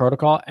 1 of the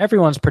protocol,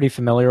 everyone's pretty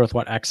familiar with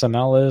what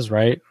XML is,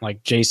 right?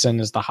 Like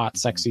JSON is the hot,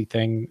 sexy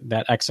thing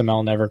that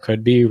XML never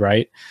could be,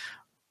 right?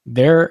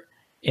 There,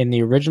 in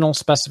the original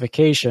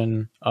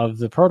specification of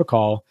the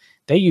protocol,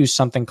 they use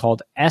something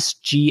called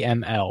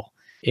SGML.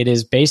 It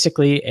is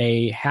basically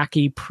a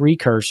hacky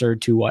precursor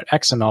to what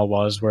XML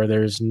was, where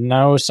there's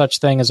no such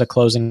thing as a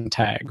closing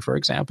tag, for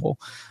example.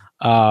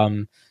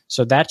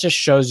 So that just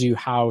shows you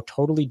how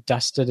totally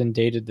dusted and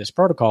dated this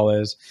protocol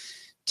is.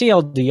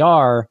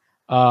 TLDR,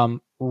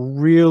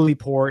 really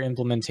poor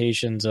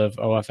implementations of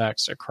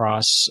OFX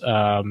across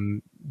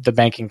the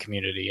banking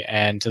community,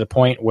 and to the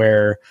point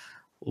where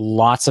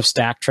lots of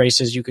stack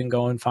traces you can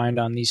go and find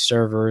on these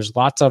servers,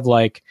 lots of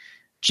like,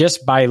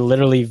 just by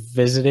literally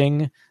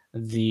visiting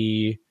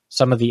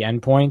some of the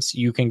endpoints,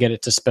 you can get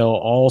it to spill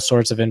all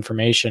sorts of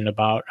information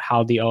about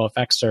how the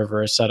OFX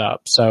server is set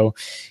up. So,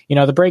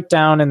 the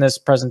breakdown in this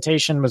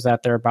presentation was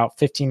that there are about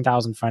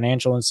 15,000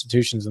 financial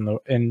institutions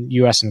in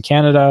US and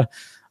Canada.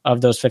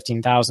 Of those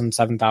 15,000,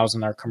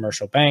 7,000 are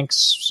commercial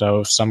banks.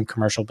 So some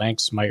commercial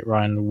banks might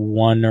run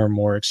one or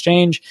more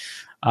exchange.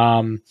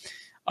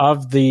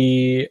 Of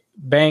the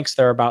banks,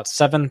 there are about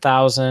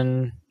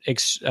 7,000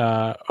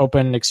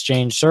 open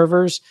exchange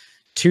servers,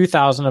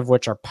 2,000 of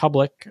which are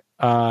public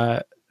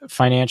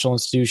financial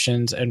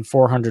institutions, and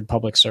 400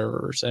 public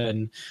servers.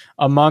 And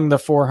among the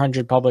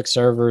 400 public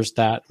servers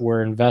that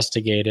were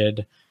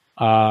investigated,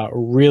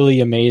 really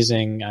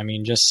amazing. I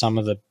mean, just some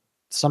of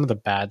the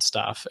bad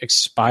stuff: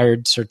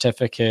 expired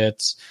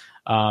certificates,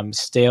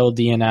 stale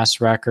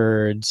DNS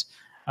records.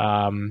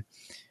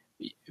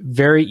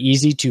 Very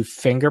easy to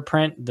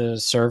fingerprint the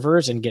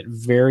servers and get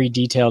very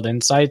detailed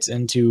insights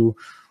into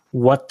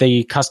what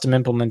the custom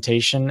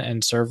implementation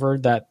and server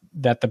that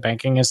the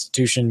banking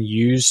institution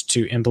used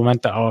to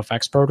implement the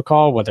OFX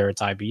protocol, whether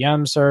it's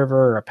IBM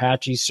server,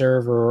 Apache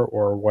server,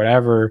 or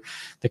whatever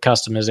the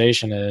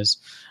customization is.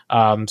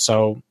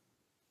 So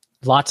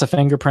lots of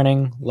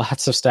fingerprinting,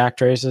 lots of stack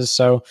traces.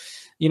 So,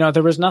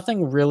 there was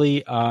nothing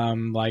really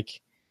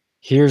like,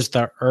 here's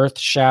the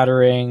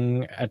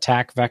earth-shattering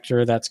attack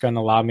vector that's going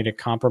to allow me to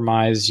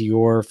compromise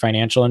your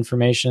financial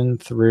information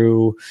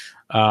through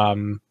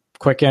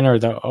Quicken or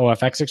the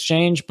OFX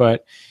exchange.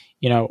 But,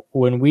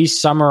 when we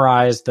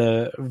summarize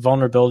the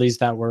vulnerabilities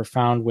that were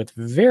found with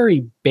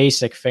very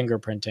basic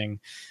fingerprinting,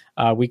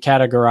 we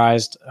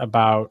categorized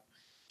about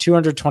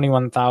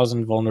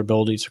 221,000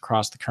 vulnerabilities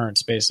across the current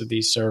space of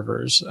these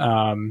servers.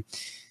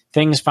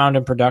 Things found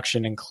in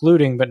production,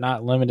 including but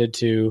not limited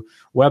to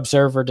web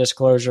server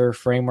disclosure,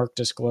 framework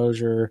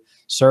disclosure,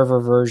 server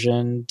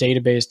version,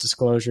 database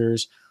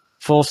disclosures,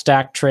 full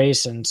stack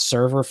trace and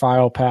server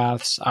file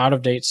paths,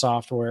 out-of-date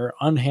software,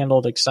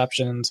 unhandled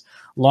exceptions,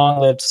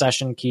 long-lived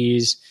session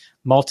keys,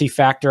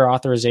 multi-factor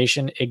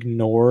authorization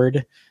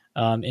ignored,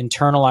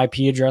 internal IP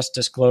address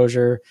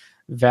disclosure,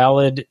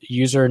 valid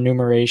user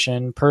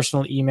enumeration,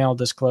 personal email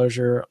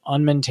disclosure,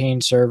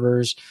 unmaintained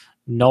servers,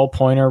 null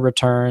pointer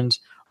returns,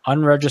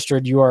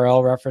 unregistered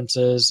URL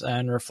references,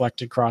 and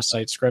reflected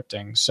cross-site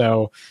scripting.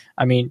 So,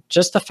 I mean,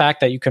 just the fact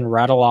that you can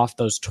rattle off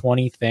those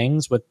 20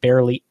 things with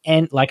barely,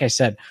 and like I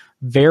said,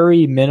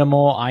 very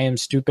minimal, I am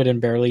stupid and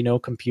barely know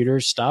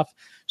computers stuff,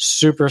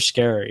 super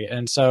scary.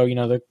 And so,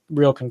 the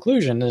real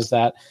conclusion is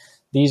that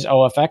these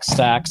OFX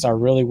stacks are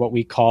really what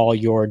we call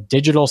your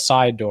digital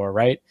side door,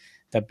 right?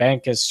 The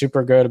bank is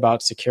super good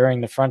about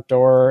securing the front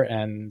door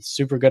and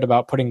super good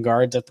about putting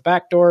guards at the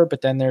back door.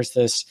 But then there's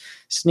this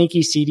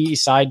sneaky CD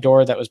side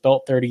door that was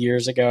built 30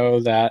 years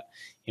ago that,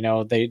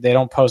 they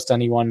don't post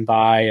anyone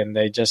by, and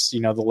they just,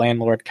 the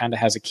landlord kind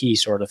of has a key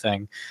sort of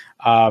thing.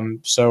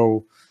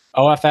 So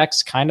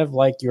OFX kind of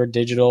like your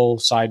digital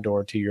side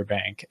door to your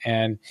bank.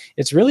 And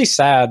it's really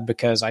sad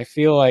because I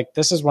feel like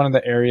this is one of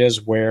the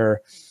areas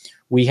where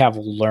we have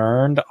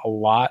learned a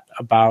lot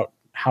about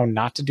how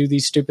not to do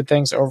these stupid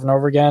things over and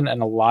over again.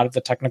 And a lot of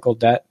the technical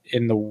debt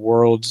in the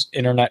world's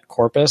internet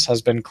corpus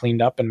has been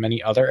cleaned up in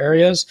many other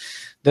areas.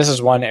 This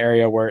is one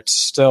area where it's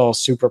still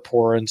super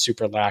poor and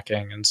super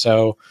lacking. And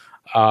so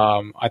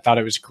I thought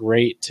it was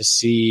great to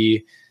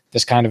see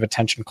this kind of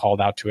attention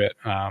called out to it,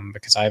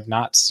 because I have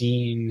not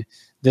seen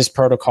this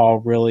protocol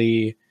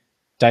really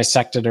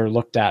dissected or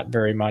looked at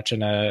very much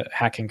in a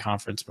hacking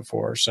conference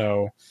before.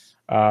 So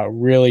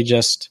really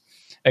just,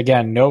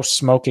 again, no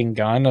smoking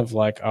gun of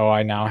like, oh,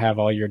 I now have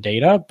all your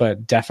data,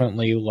 but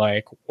definitely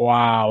like,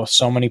 wow,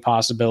 so many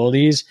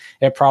possibilities.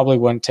 It probably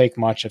wouldn't take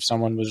much if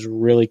someone was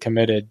really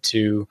committed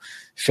to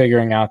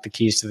figuring out the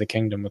keys to the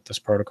kingdom with this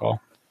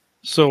protocol.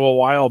 So a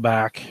while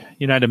back,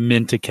 you had a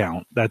Mint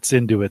account that's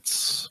into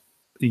its,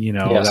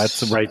 yes.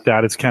 That's right.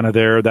 That is kind of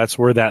there. That's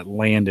where that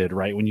landed,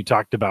 right? When you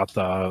talked about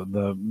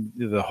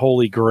the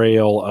holy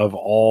grail of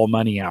all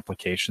money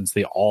applications,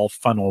 they all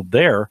funneled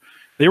there.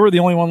 They were the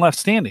only one left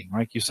standing.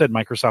 Like you said,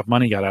 Microsoft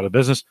Money got out of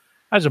business.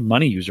 I was a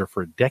money user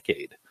for a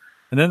decade.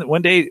 And then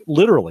one day,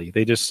 literally,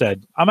 they just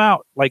said, I'm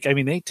out. Like, I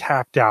mean, they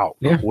tapped out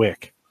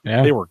quick.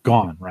 Yeah. They were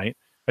gone, right?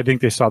 I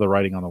think they saw the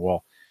writing on the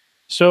wall.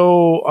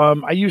 So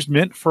I used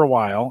Mint for a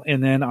while,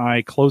 and then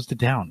I closed it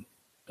down.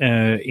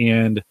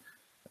 And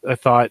I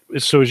thought,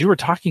 so as you were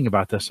talking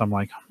about this, I'm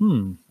like,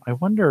 I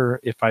wonder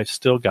if I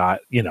still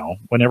got,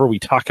 whenever we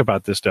talk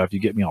about this stuff, you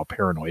get me all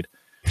paranoid.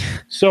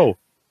 So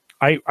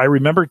I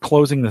remembered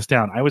closing this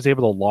down. I was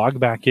able to log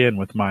back in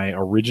with my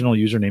original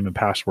username and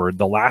password.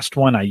 The last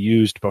one I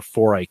used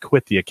before I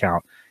quit the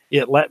account.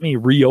 It let me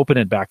reopen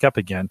it back up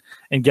again.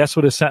 And guess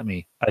what it sent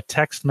me? A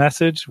text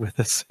message with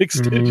a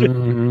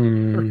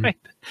 6-digit. Right?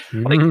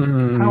 Like,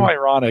 how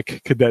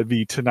ironic could that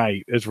be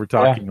tonight as we're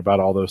talking about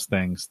all those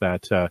things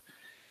that...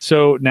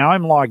 So now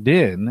I'm logged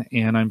in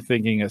and I'm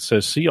thinking it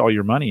says, see all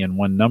your money in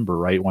one number,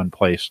 right? One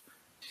place.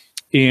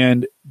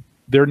 And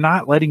they're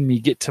not letting me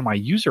get to my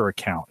user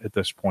account at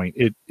this point.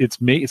 It's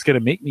going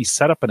to make me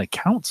set up an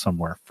account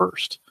somewhere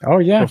first. Oh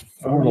yeah.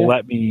 Before it'll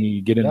let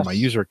me get into my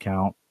user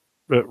account,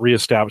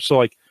 reestablish. So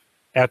like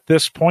at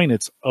this point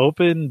it's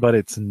open, but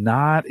it's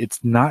not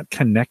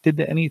connected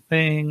to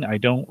anything. I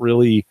don't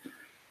really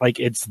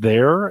it's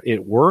there.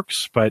 It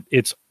works, but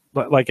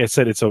like I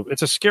said, it's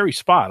a scary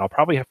spot. I'll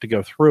probably have to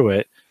go through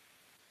it,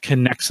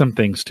 connect some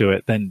things to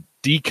it, then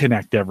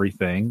deconnect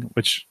everything,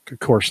 which of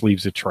course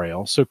leaves a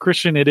trail. So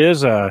Christian, it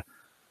is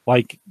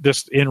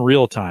this in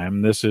real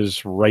time. This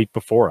is right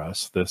before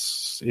us.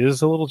 This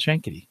is a little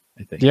janky,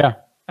 I think. Yeah,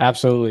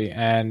 absolutely.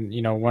 And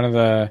one of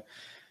the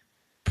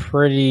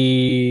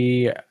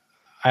pretty,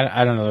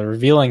 I don't know, the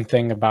revealing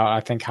thing about,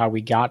 I think, how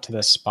we got to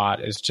this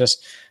spot is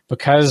just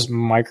because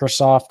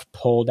Microsoft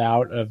pulled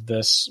out of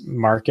this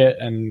market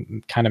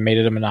and kind of made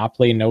it a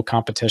monopoly, no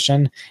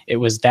competition. It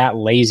was that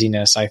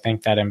laziness, I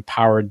think, that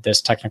empowered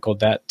this technical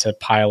debt to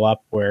pile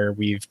up where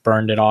we've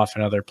burned it off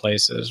in other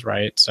places,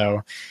 right?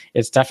 So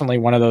it's definitely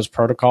one of those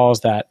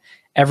protocols that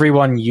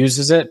everyone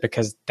uses it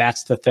because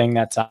that's the thing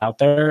that's out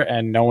there,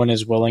 and no one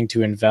is willing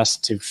to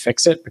invest to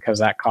fix it because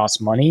that costs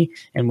money.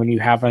 And when you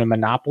have a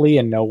monopoly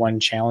and no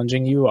one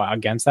challenging you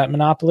against that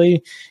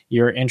monopoly,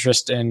 your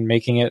interest in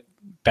making it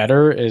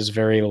better is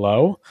very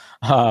low.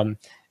 And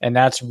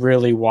that's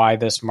really why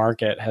this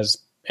market has,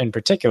 in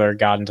particular,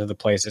 gotten to the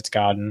place it's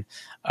gotten.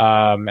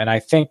 And I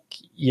think,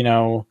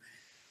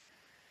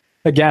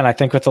 again, I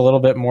think with a little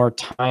bit more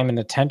time and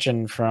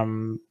attention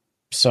from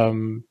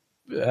some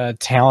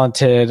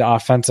talented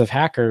offensive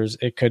hackers,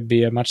 it could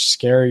be a much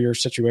scarier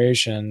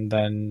situation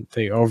than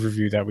the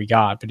overview that we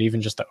got. But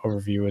even just the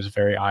overview is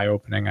very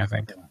eye-opening, I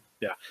think.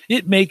 Yeah,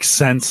 it makes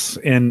sense.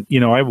 And,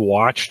 I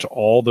watched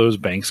all those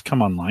banks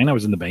come online. I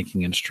was in the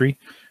banking industry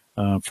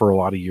for a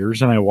lot of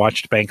years, and I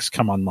watched banks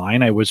come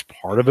online. I was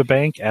part of a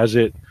bank as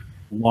it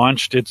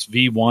launched its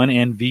V1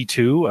 and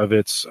V2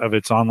 of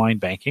its online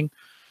banking.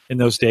 In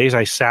those days,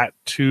 I sat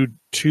two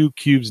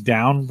cubes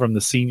down from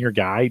the senior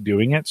guy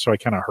doing it, so I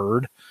kind of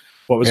heard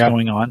what was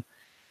going on.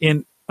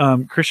 And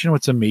Christian,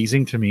 what's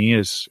amazing to me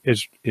is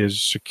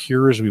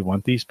secure as we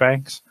want these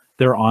banks,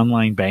 their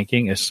online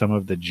banking is some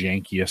of the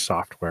jankiest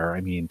software.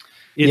 I mean,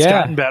 it's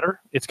gotten better.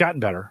 It's gotten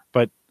better,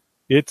 but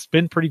it's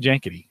been pretty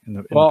janky in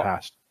the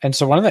past. And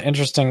so one of the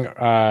interesting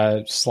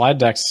slide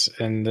decks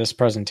in this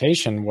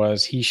presentation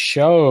was he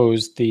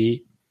shows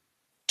the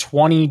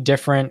 20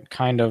 different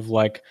kind of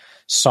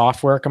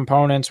software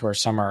components where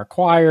some are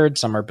acquired,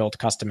 some are built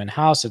custom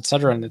in-house, et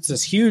cetera. And it's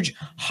this huge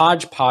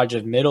hodgepodge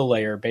of middle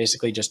layer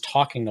basically just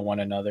talking to one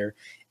another.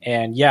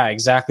 And yeah,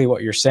 exactly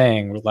what you're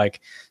saying.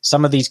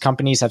 Some of these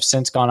companies have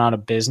since gone out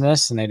of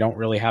business and they don't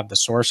really have the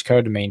source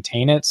code to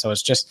maintain it. So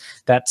it's just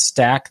that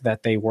stack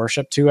that they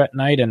worship to at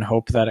night and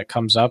hope that it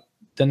comes up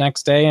the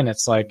next day. And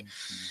it's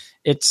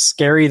it's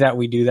scary that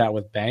we do that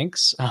with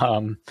banks,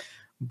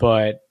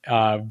 but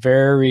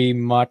very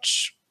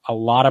much a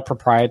lot of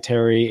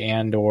proprietary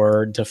and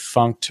or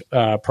defunct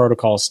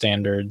protocol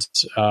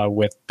standards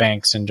with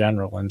banks in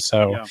general. And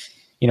so,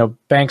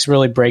 banks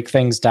really break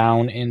things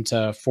down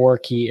into 4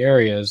 key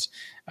areas.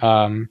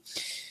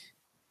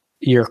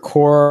 Your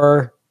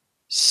core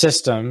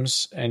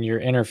systems and your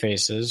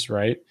interfaces,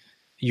 right?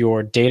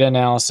 Your data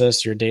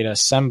analysis, your data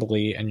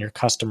assembly, and your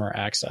customer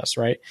access,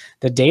 right?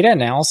 The data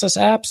analysis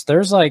apps,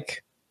 there's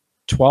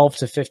 12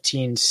 to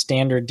 15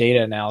 standard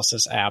data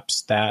analysis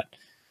apps that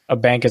a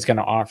bank is going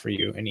to offer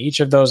you. And each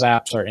of those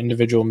apps are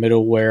individual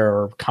middleware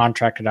or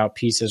contracted out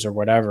pieces or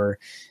whatever.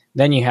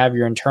 Then you have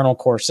your internal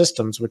core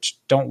systems, which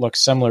don't look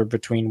similar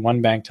between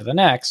one bank to the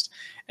next.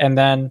 And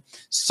then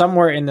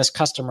somewhere in this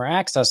customer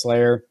access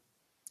layer,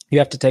 you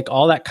have to take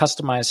all that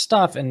customized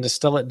stuff and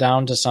distill it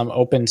down to some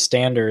open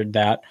standard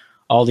that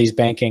all these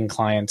banking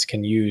clients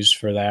can use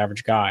for the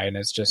average guy. And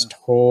it's just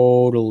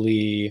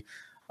totally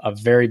a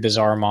very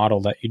bizarre model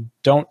that you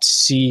don't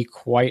see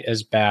quite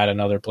as bad in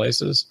other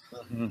places.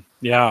 Mm-hmm.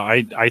 Yeah,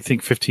 I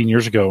think 15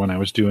 years ago when I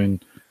was doing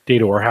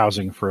data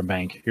warehousing for a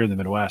bank here in the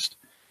Midwest,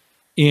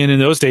 and in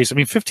those days,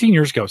 15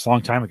 years ago, it's a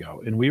long time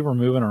ago, and we were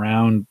moving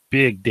around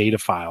big data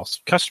files,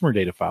 customer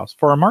data files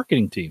for our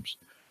marketing teams.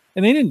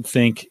 And they didn't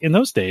think, in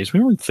those days, we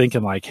weren't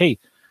thinking hey,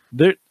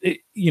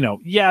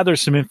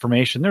 there's some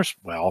information.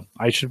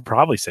 I should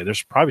probably say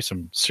there's probably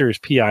some serious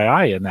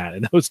PII in that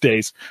in those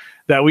days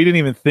that we didn't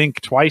even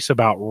think twice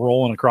about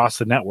rolling across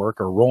the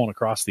network or rolling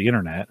across the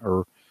internet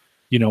or,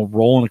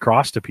 rolling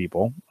across to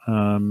people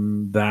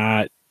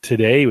that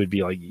today would be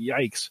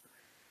yikes.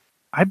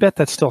 I bet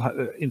that's still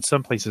in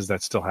some places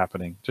that's still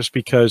happening, just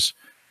because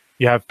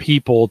you have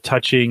people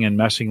touching and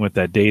messing with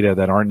that data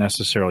that aren't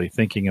necessarily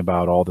thinking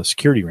about all the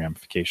security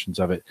ramifications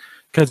of it,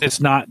 because it's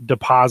not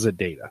deposit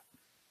data.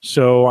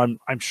 So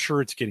I'm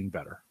sure it's getting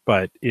better,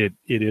 but it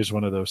is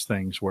one of those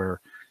things where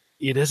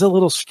it is a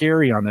little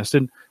scary on this.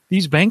 And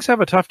these banks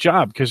have a tough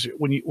job, because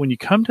when you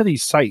come to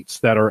these sites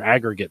that are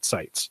aggregate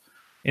sites,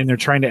 and they're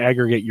trying to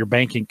aggregate your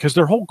banking, because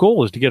their whole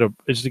goal is to get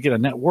a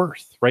net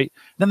worth, right?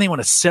 Then they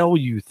want to sell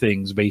you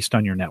things based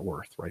on your net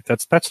worth, right?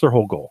 That's their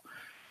whole goal.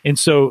 And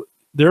so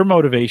their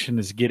motivation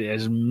is to get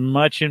as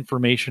much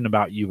information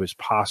about you as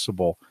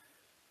possible.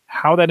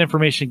 How that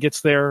information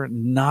gets there,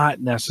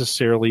 not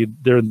necessarily,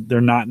 they're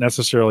not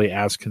necessarily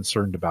as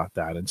concerned about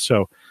that. And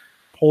so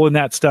pulling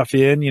that stuff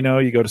in,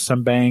 you go to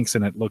some banks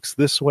and it looks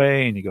this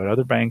way, and you go to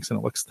other banks and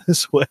it looks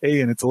this way,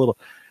 and it's a little,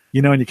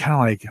 and you're kind of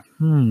like,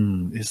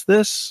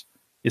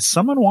 is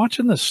someone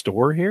watching the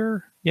store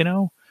here?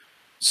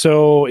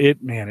 So it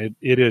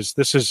is,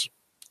 this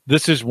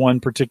is one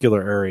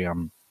particular area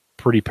I'm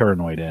pretty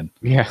paranoid in.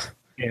 Yeah.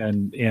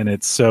 And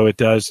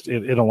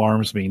it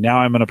alarms me. Now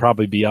I'm going to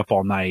probably be up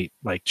all night,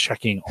 like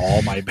checking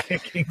all my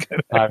banking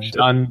connections.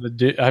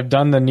 I've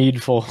done the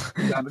needful.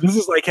 This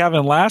is like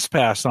having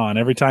LastPass on.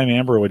 Every time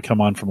Amber would come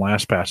on from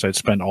LastPass, I'd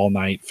spend all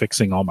night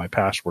fixing all my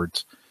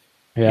passwords.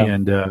 Yeah.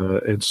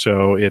 And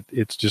so it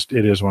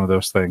is one of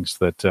those things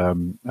that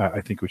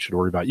I think we should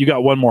worry about. You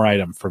got one more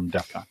item from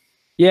DEF CON.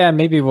 Yeah,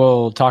 maybe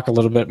we'll talk a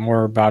little bit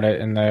more about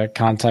it in the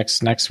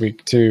context next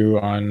week too,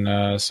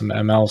 on some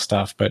ML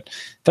stuff. But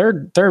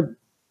third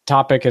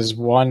topic is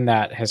one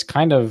that has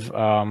kind of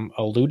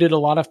eluded a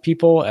lot of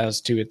people as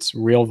to its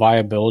real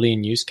viability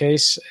and use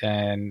case.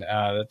 And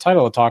the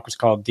title of the talk was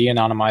called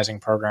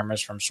De-Anonymizing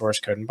Programmers from Source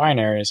Code and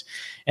Binaries.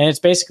 And it's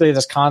basically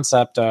this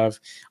concept of,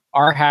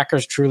 are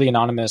hackers truly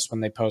anonymous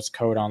when they post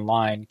code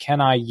online?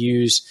 Can I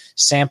use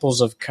samples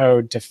of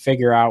code to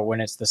figure out when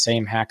it's the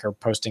same hacker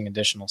posting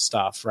additional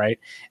stuff, right?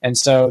 And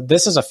so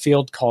this is a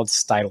field called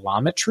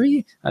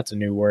stylometry. That's a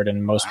new word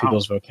in most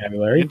people's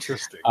vocabulary.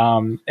 Interesting.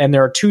 And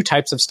there are two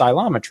types of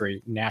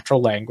stylometry: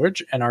 natural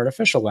language and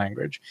artificial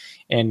language.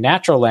 In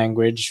natural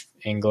language,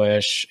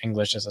 English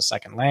as a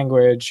second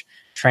language,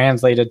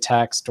 translated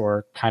text,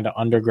 or kind of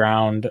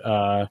underground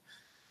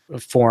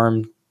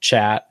form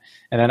chat.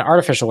 And then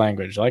artificial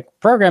language, like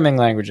programming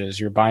languages,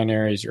 your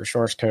binaries, your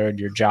source code,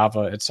 your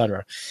Java,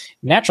 etc.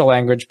 Natural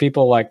language,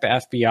 people like the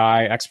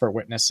FBI, expert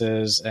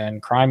witnesses,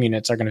 and crime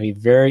units are going to be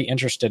very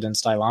interested in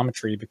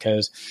stylometry,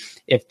 because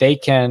if they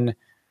can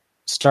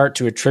start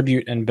to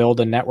attribute and build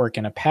a network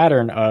and a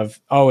pattern of,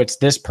 oh, it's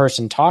this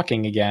person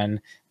talking again,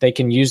 they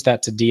can use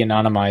that to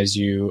de-anonymize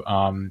you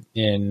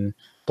in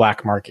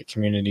black market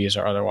communities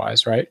or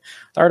otherwise, right?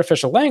 The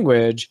artificial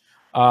language,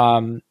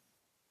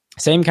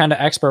 same kind of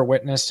expert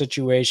witness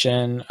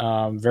situation,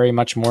 very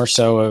much more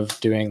so of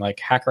doing like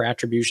hacker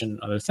attribution and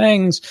other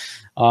things.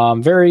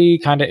 Very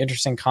kind of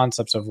interesting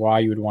concepts of why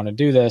you would want to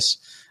do this.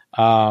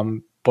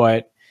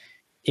 But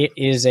it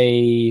is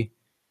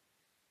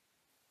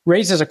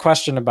raises a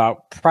question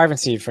about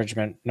privacy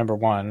infringement, number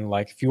one.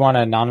 Like, if you want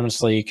to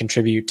anonymously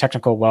contribute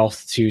technical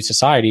wealth to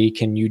society,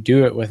 can you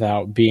do it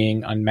without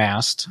being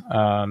unmasked?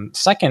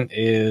 Second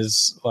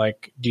is,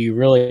 like, do you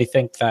really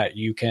think that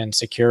you can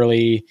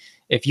securely,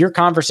 if your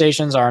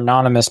conversations are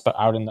anonymous but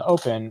out in the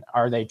open,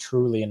 are they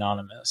truly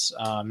anonymous?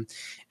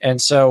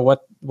 And so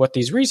what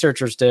these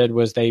researchers did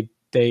was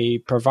they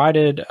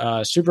provided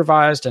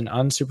supervised and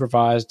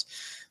unsupervised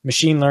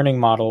machine learning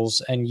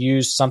models and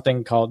used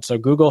something called, so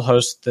Google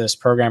hosts this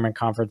programming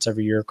conference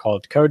every year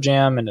called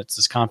CodeJam, and it's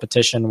this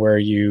competition where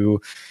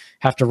you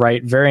have to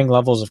write varying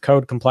levels of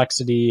code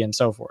complexity and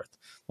so forth.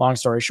 Long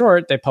story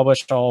short, they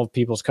published all of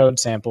people's code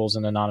samples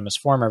in anonymous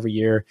form every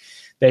year.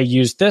 They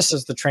used this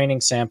as the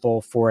training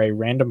sample for a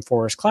random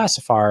forest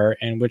classifier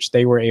in which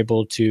they were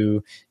able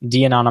to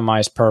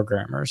de-anonymize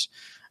programmers.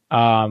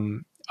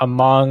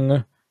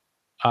 Among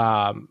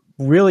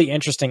really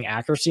interesting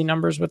accuracy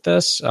numbers with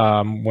this,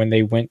 when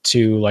they went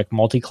to like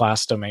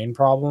multi-class domain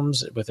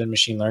problems within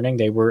machine learning,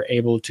 they were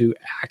able to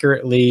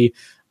accurately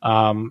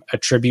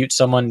attribute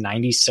someone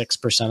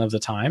 96% of the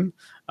time.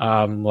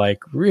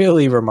 Like,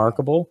 really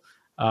remarkable.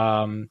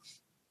 One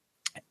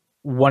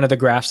of the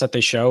graphs that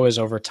they show is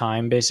over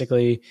time,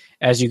 basically,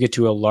 as you get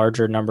to a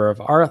larger number of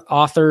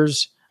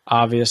authors,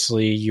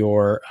 obviously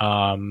your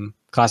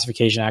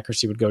classification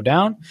accuracy would go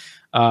down.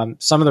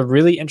 Some of the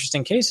really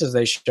interesting cases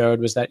they showed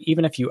was that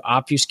even if you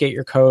obfuscate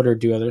your code or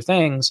do other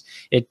things,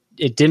 it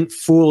didn't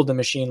fool the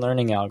machine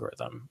learning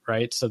algorithm,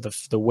 right? So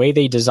the way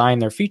they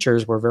designed their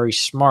features were very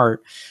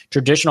smart.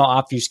 Traditional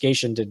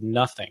obfuscation did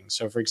nothing.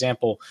 So, for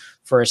example,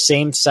 for a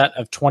same set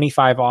of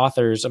 25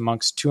 authors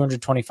amongst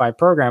 225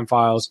 program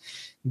files,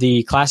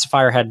 the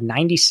classifier had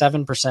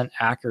 97%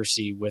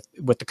 accuracy with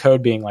the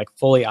code being like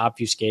fully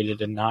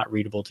obfuscated and not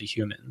readable to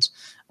humans.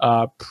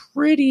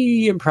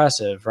 Pretty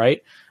impressive,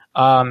 right?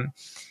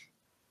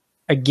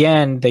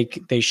 Again,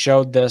 they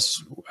showed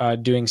this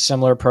doing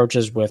similar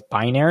approaches with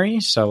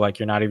binary. So like,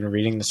 you're not even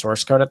reading the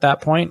source code at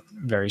that point.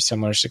 Very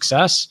similar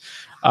success.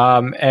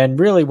 And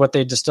really what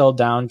they distilled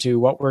down to,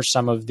 what were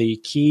some of the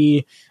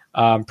key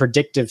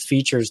predictive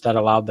features that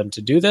allowed them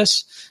to do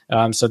this.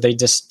 So they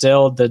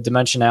distilled the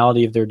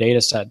dimensionality of their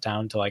data set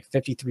down to like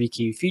 53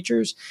 key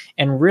features,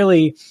 and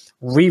really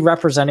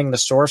re-representing the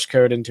source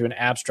code into an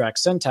abstract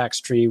syntax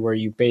tree where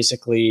you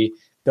basically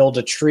build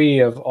a tree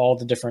of all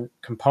the different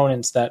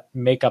components that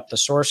make up the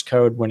source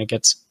code when it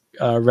gets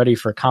ready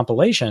for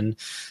compilation.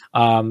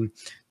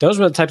 Those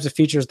were the types of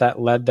features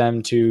that led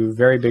them to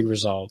very big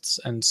results.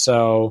 And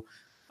so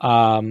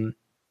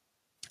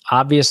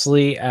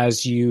obviously,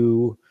 as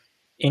you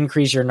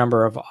increase your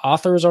number of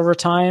authors over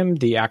time,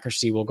 the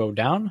accuracy will go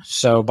down.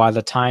 So by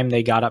the time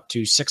they got up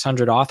to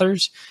 600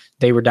 authors,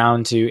 they were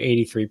down to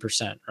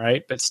 83%,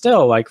 right? But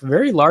still, like,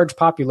 very large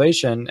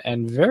population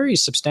and very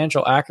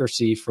substantial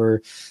accuracy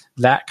for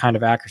that kind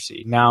of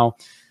accuracy. Now,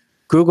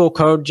 Google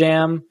Code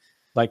Jam,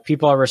 like,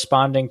 people are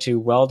responding to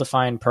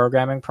well-defined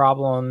programming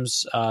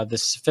problems. The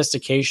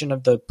sophistication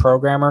of the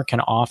programmer can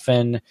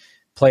often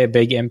play a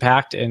big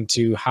impact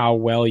into how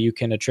well you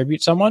can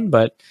attribute someone.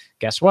 But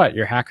guess what?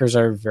 Your hackers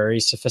are very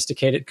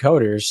sophisticated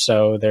coders,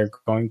 so they're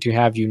going to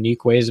have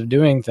unique ways of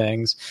doing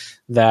things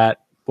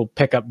that will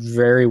pick up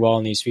very well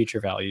in these feature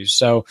values.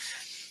 So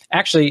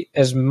actually,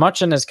 as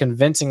much and as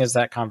convincing as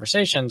that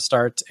conversation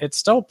starts, it's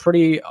still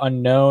pretty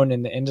unknown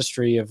in the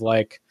industry of,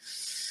 like,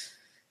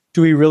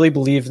 do we really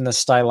believe in the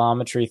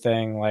stylometry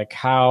thing? Like,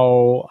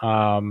 how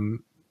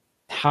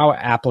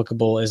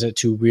applicable is it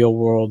to real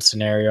world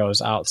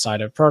scenarios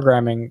outside of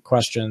programming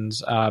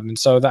questions? And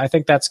so I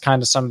think that's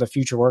kind of some of the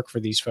future work for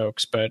these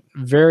folks, but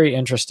very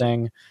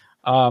interesting.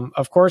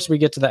 Of course, we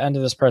get to the end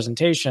of this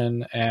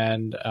presentation,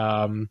 and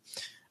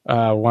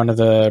one of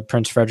the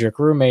Prince Frederick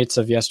roommates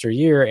of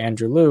yesteryear,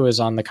 Andrew Liu, is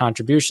on the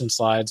contribution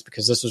slides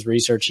because this was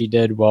research he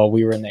did while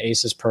we were in the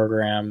ACES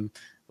program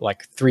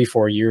like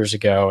 3-4 years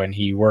ago, and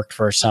he worked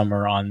for a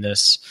summer on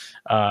this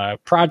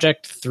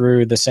project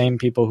through the same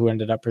people who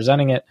ended up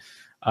presenting it.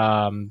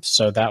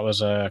 So that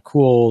was a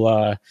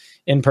cool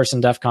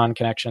in-person DEF CON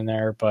connection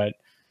there, but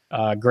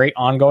great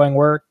ongoing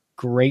work,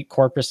 great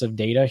corpus of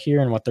data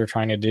here and what they're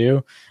trying to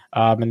do.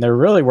 And they're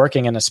really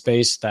working in a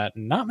space that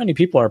not many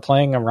people are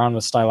playing around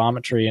with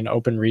stylometry and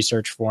open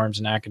research forums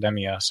in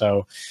academia.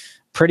 So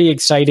pretty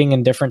exciting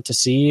and different to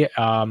see,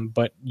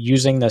 but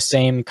using the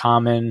same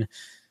common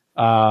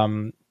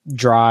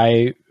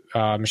dry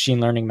machine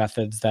learning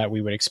methods that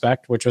we would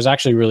expect, which was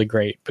actually really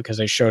great because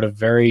they showed a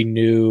very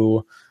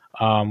new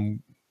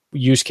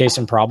use case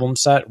and problem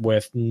set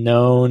with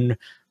known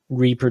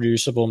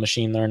reproducible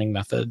machine learning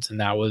methods.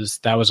 And that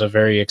was a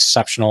very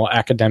exceptional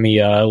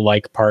academia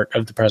like part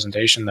of the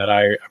presentation that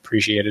I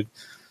appreciated.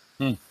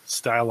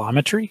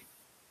 Stylometry?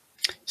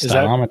 Is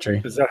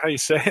that how you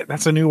say it?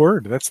 That's a new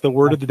word. That's the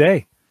word of the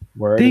day.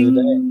 Word Ding. of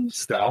the day.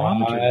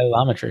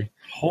 Stylometry.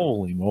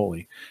 Holy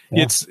moly.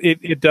 Yeah.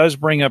 It does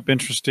bring up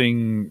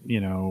interesting,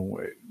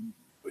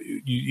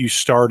 you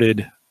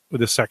started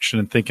with a section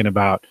and thinking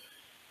about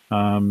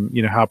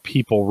how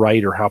people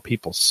write or how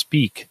people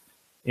speak,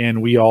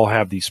 and we all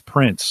have these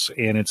prints,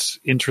 and it's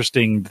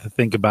interesting to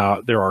think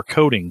about there are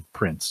coding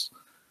prints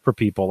for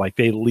people. Like,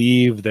 they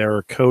leave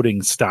their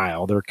coding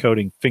style, their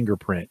coding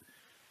fingerprint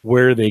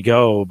where they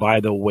go by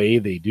the way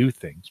they do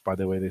things, by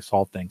the way they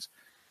solve things.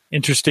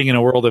 Interesting in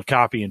a world of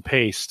copy and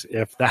paste,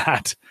 if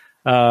that,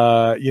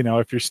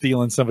 if you're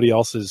stealing somebody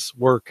else's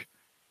work,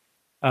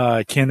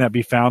 can that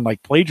be found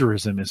like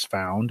plagiarism is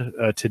found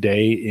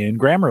today in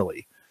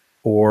Grammarly?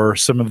 Or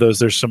some of those,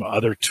 there's some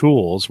other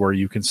tools where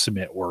you can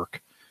submit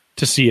work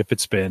to see if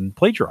it's been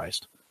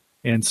plagiarized.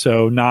 And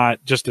so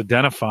not just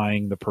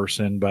identifying the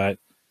person, but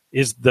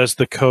does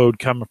the code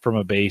come from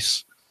a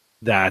base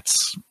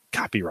that's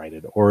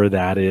copyrighted, or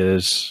that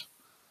is,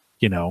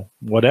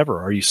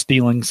 whatever? Are you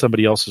stealing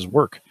somebody else's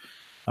work?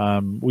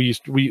 We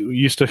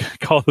used to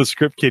call those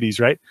script kiddies,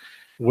 right?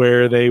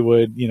 Where they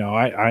would,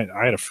 I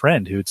had a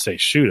friend who would say,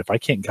 shoot, if I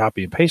can't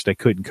copy and paste, I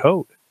couldn't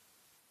code.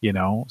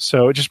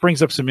 So it just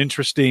brings up some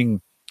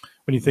interesting,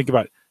 when you think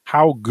about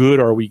how good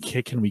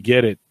can we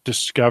get at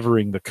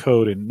discovering the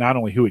code, and not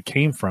only who it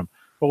came from,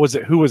 who was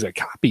it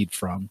copied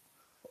from,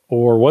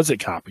 or was it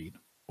copied,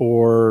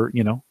 or,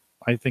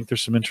 I think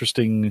there's some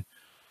interesting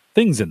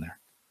things in there.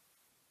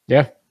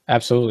 Yeah,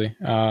 absolutely.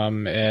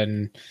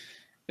 And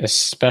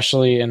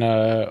especially in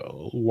a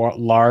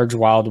large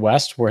Wild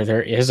West where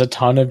there is a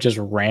ton of just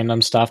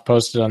random stuff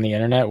posted on the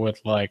internet with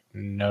like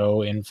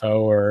no info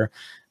or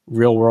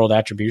real world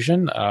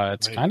attribution.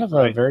 It's kind of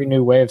a very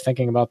new way of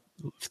thinking about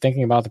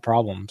the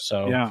problem.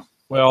 So yeah,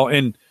 well,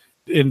 and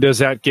does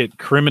that get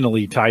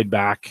criminally tied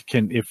back?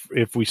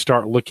 If we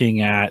start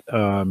looking at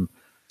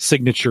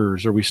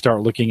signatures, or we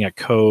start looking at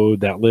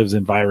code that lives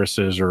in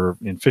viruses or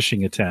in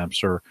phishing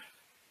attempts, or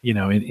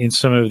in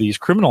some of these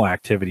criminal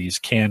activities,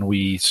 can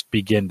we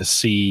begin to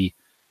see,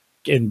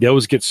 and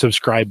those get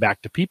subscribed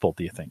back to people?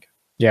 Do you think?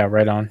 Yeah,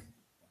 right on.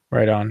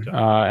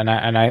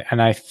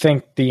 And I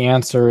think the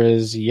answer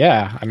is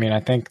yeah. I mean,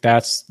 I think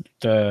that's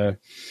the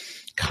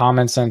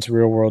common sense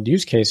real world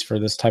use case for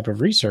this type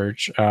of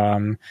research.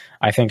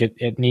 I think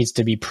it needs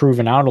to be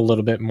proven out a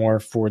little bit more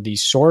for the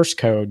source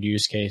code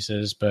use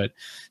cases, but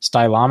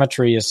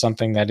stylometry is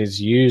something that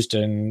is used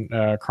in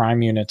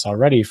crime units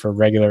already for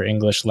regular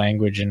English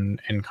language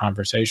and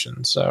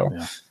conversation. So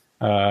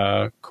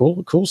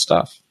cool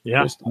stuff. Yeah.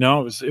 Cool stuff.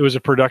 No, it was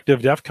a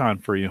productive DEF CON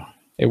for you.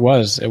 It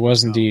was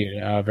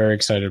indeed. Very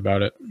excited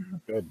about it.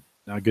 Good.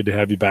 Good to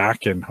have you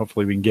back, and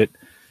hopefully we can get,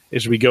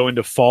 as we go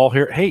into fall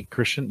here. Hey,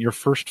 Christian, your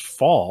first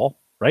fall,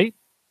 right?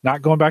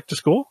 Not going back to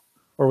school?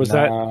 Or was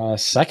that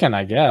second,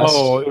 I guess.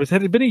 Oh,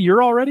 had it been a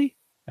year already?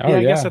 Oh,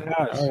 I guess it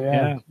has. Oh,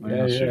 yeah.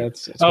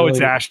 It's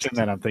really, Ashton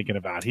that I'm thinking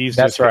about.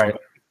 That's right.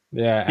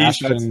 Yeah,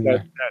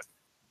 Ashton.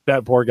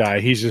 That poor guy.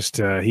 He's just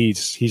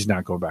he's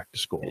not going back to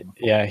school.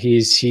 Yeah,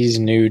 he's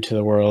new to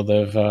the world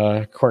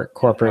of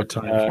corporate.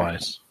 Time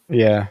flies.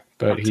 Yeah,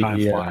 but time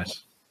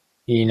flies.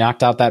 He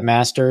knocked out that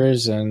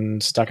Masters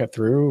and stuck it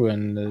through,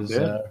 and is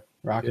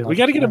rocking. We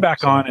got to get him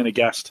back on and a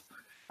guest.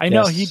 I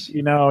know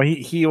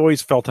he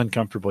always felt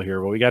uncomfortable here,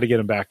 but we got to get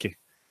him back.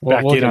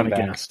 We'll get on a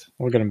guest.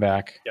 We'll get him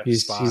back.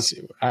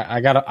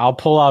 I'll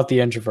pull out the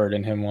introvert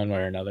in him one way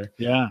or another.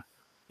 Yeah.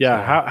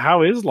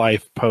 How is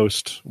life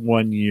post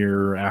 1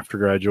 year after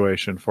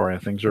graduation for you?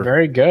 Things are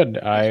very good.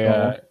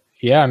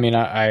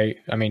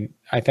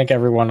 I think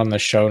everyone on the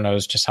show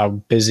knows just how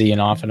busy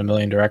and off in a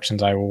million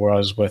directions I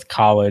was with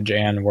college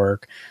and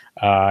work.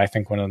 I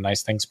think one of the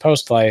nice things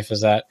post life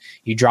is that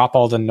you drop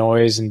all the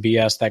noise and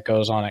BS that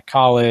goes on at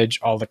college,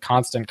 all the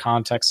constant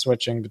context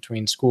switching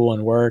between school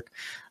and work.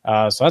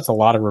 So that's a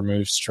lot of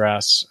removed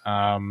stress.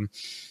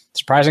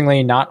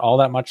 Surprisingly, not all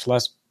that much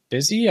less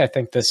busy. I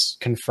think this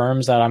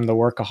confirms that I'm the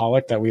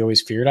workaholic that we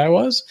always feared I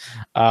was.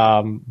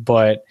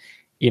 But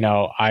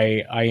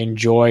I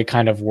enjoy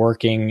kind of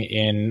working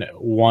in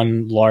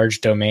one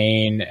large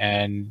domain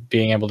and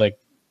being able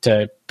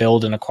to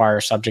build and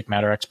acquire subject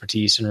matter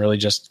expertise and really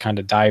just kind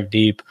of dive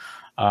deep,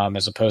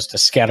 as opposed to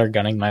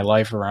scattergunning my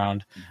life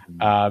around,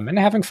 and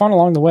having fun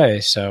along the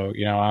way. So,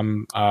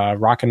 I'm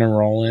rocking and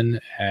rolling,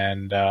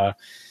 and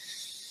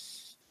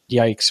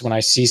yikes, when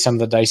I see some of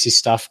the dicey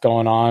stuff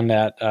going on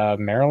at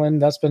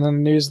Maryland that's been in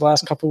the news the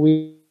last couple of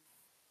weeks.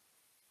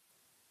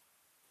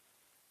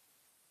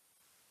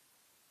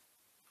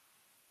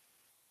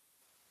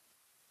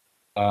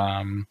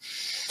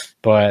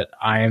 But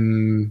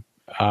I'm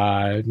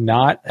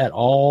not at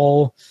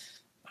all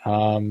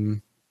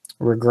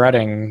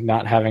regretting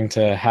not having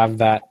to have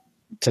that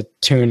to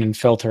tune and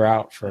filter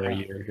out for a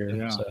year here.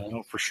 Yeah,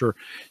 no, for sure.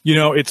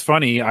 It's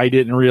funny. I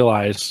didn't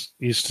realize.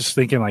 He's just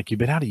thinking like, you've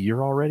been out a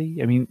year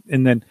already. I mean,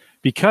 and then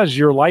because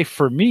your life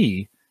for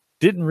me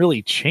didn't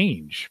really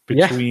change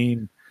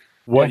between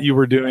what you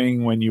were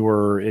doing when you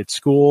were at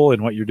school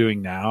and what you're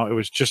doing now. It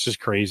was just as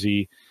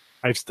crazy.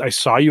 I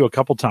saw you a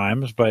couple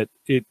times, but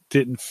it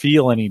didn't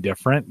feel any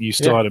different. You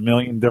still had a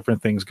million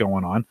different things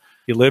going on.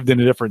 You lived in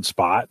a different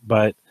spot,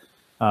 but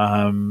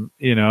it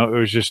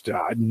was just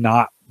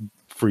not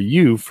for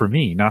you. For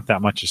me, not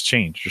that much has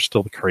changed. You're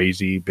still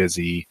crazy,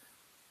 busy,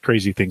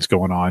 crazy things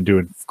going on,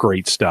 doing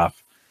great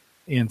stuff.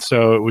 And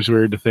so it was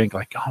weird to think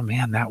like, oh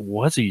man, that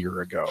was a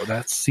year ago.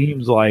 That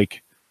seems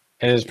like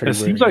it is pretty.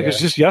 It seems like it's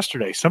just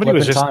yesterday.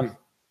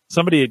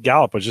 Somebody at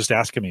Gallup was just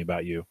asking me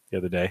about you the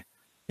other day.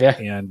 Yeah.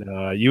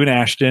 And you and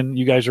Ashton,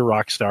 you guys are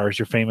rock stars.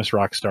 You're famous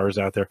rock stars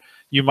out there.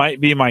 You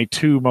might be my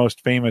two most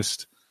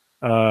famous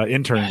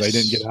interns. I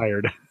didn't get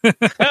hired.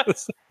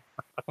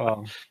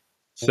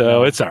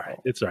 So it's all right.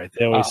 It's all right.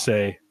 They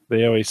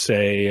always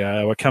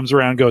say what comes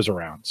around goes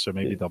around. So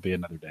maybe there'll be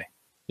another day.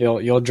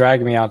 You'll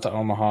drag me out to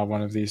Omaha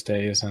one of these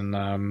days, and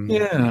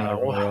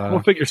we'll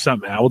figure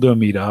something out. We'll do a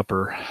meetup,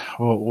 or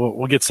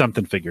we'll get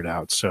something figured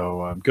out.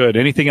 So good.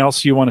 Anything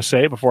else you want to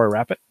say before I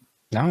wrap it?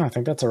 No, I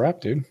think that's a wrap,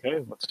 dude.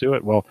 Okay, let's do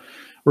it. Well,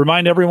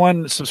 remind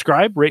everyone,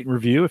 subscribe, rate, and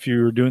review if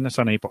you're doing this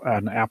on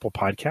Apple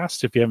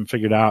Podcasts. If you haven't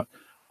figured out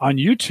on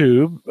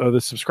YouTube, the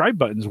subscribe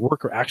buttons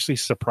work actually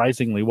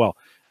surprisingly well.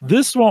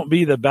 This won't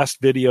be the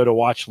best video to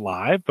watch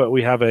live, but I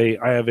have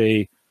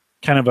a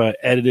kind of a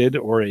edited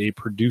or a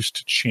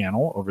produced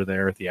channel over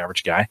there at The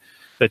Average Guy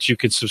that you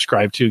can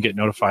subscribe to, get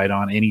notified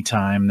on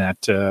anytime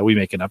that we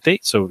make an update.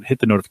 So hit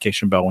the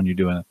notification bell when you're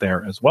doing it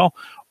there as well.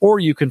 Or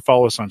you can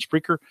follow us on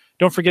Spreaker.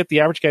 Don't forget the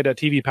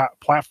AverageGuy.tv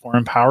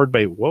platform powered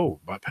by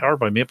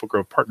Maple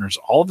Grove Partners.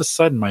 All of a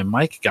sudden, my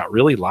mic got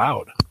really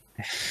loud.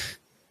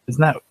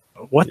 Isn't that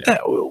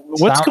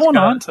what's going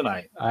on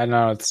tonight? I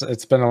know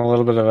it's been a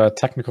little bit of a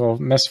technical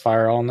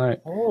misfire all night.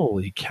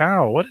 Holy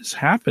cow! What is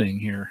happening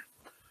here?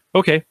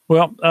 Okay,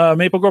 well,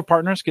 Maple Grove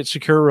Partners get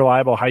secure,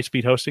 reliable,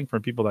 high-speed hosting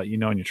from people that you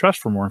know and you trust.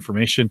 For more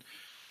information,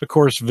 of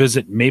course,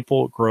 visit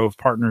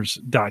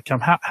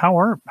maplegrovepartners.com.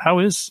 How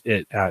is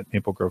it at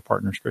Maple Grove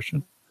Partners,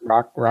 Christian?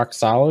 Rock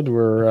solid.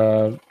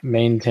 We're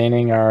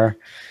maintaining our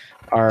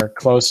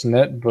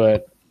close-knit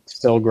but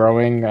still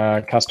growing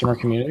customer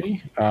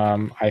community.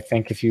 I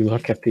think if you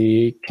look at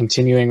the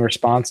continuing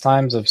response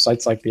times of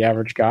sites like The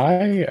Average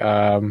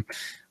Guy,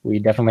 we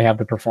definitely have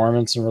the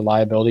performance and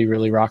reliability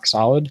really rock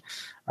solid.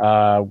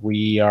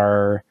 We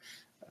are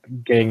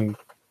getting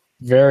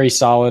very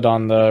solid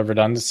on the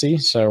redundancy.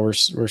 So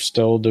we're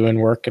still doing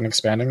work and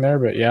expanding there,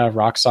 but yeah,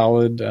 rock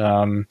solid.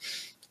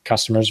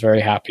 Customers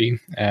very happy,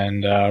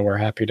 and we're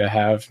happy to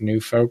have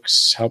new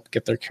folks help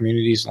get their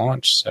communities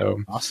launched. So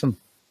awesome.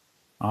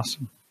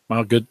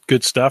 Well,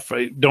 good stuff.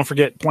 Don't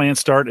forget, plans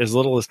start as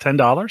little as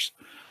 $10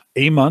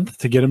 a month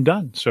to get them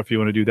done. So if you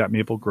want to do that,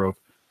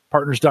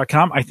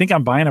 MapleGrovePartners.com. I think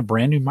I'm buying a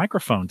brand new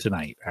microphone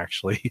tonight,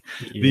 actually.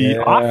 The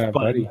off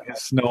button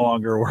is no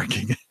longer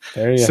working.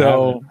 There you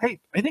so, hey,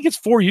 I think it's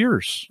 4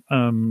 years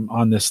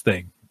on this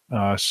thing.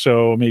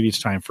 So maybe it's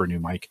time for a new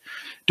mic.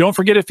 Don't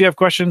forget, if you have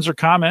questions or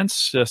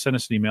comments, send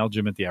us an email,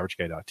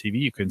 jim@theaverageguy.tv.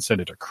 You can send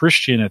it to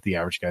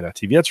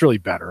Christian@theaverageguy.tv. That's really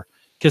better,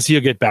 because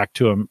he'll get back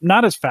to him.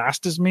 Not as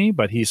fast as me,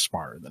 but he's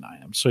smarter than I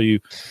am. So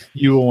you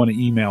will want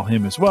to email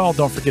him as well.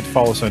 Don't forget to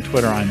follow us on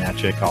Twitter. I'm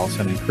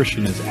 @JCollison, and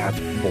Christian is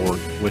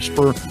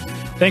 @BoardWhisperer.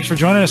 Thanks for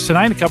joining us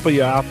tonight. A couple of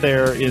you out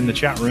there in the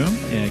chat room,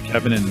 and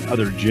Kevin and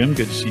other Jim.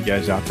 Good to see you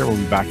guys out there. We'll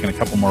be back in a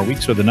couple more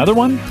weeks with another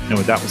one. And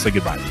with that, we'll say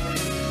goodbye.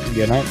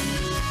 Good night.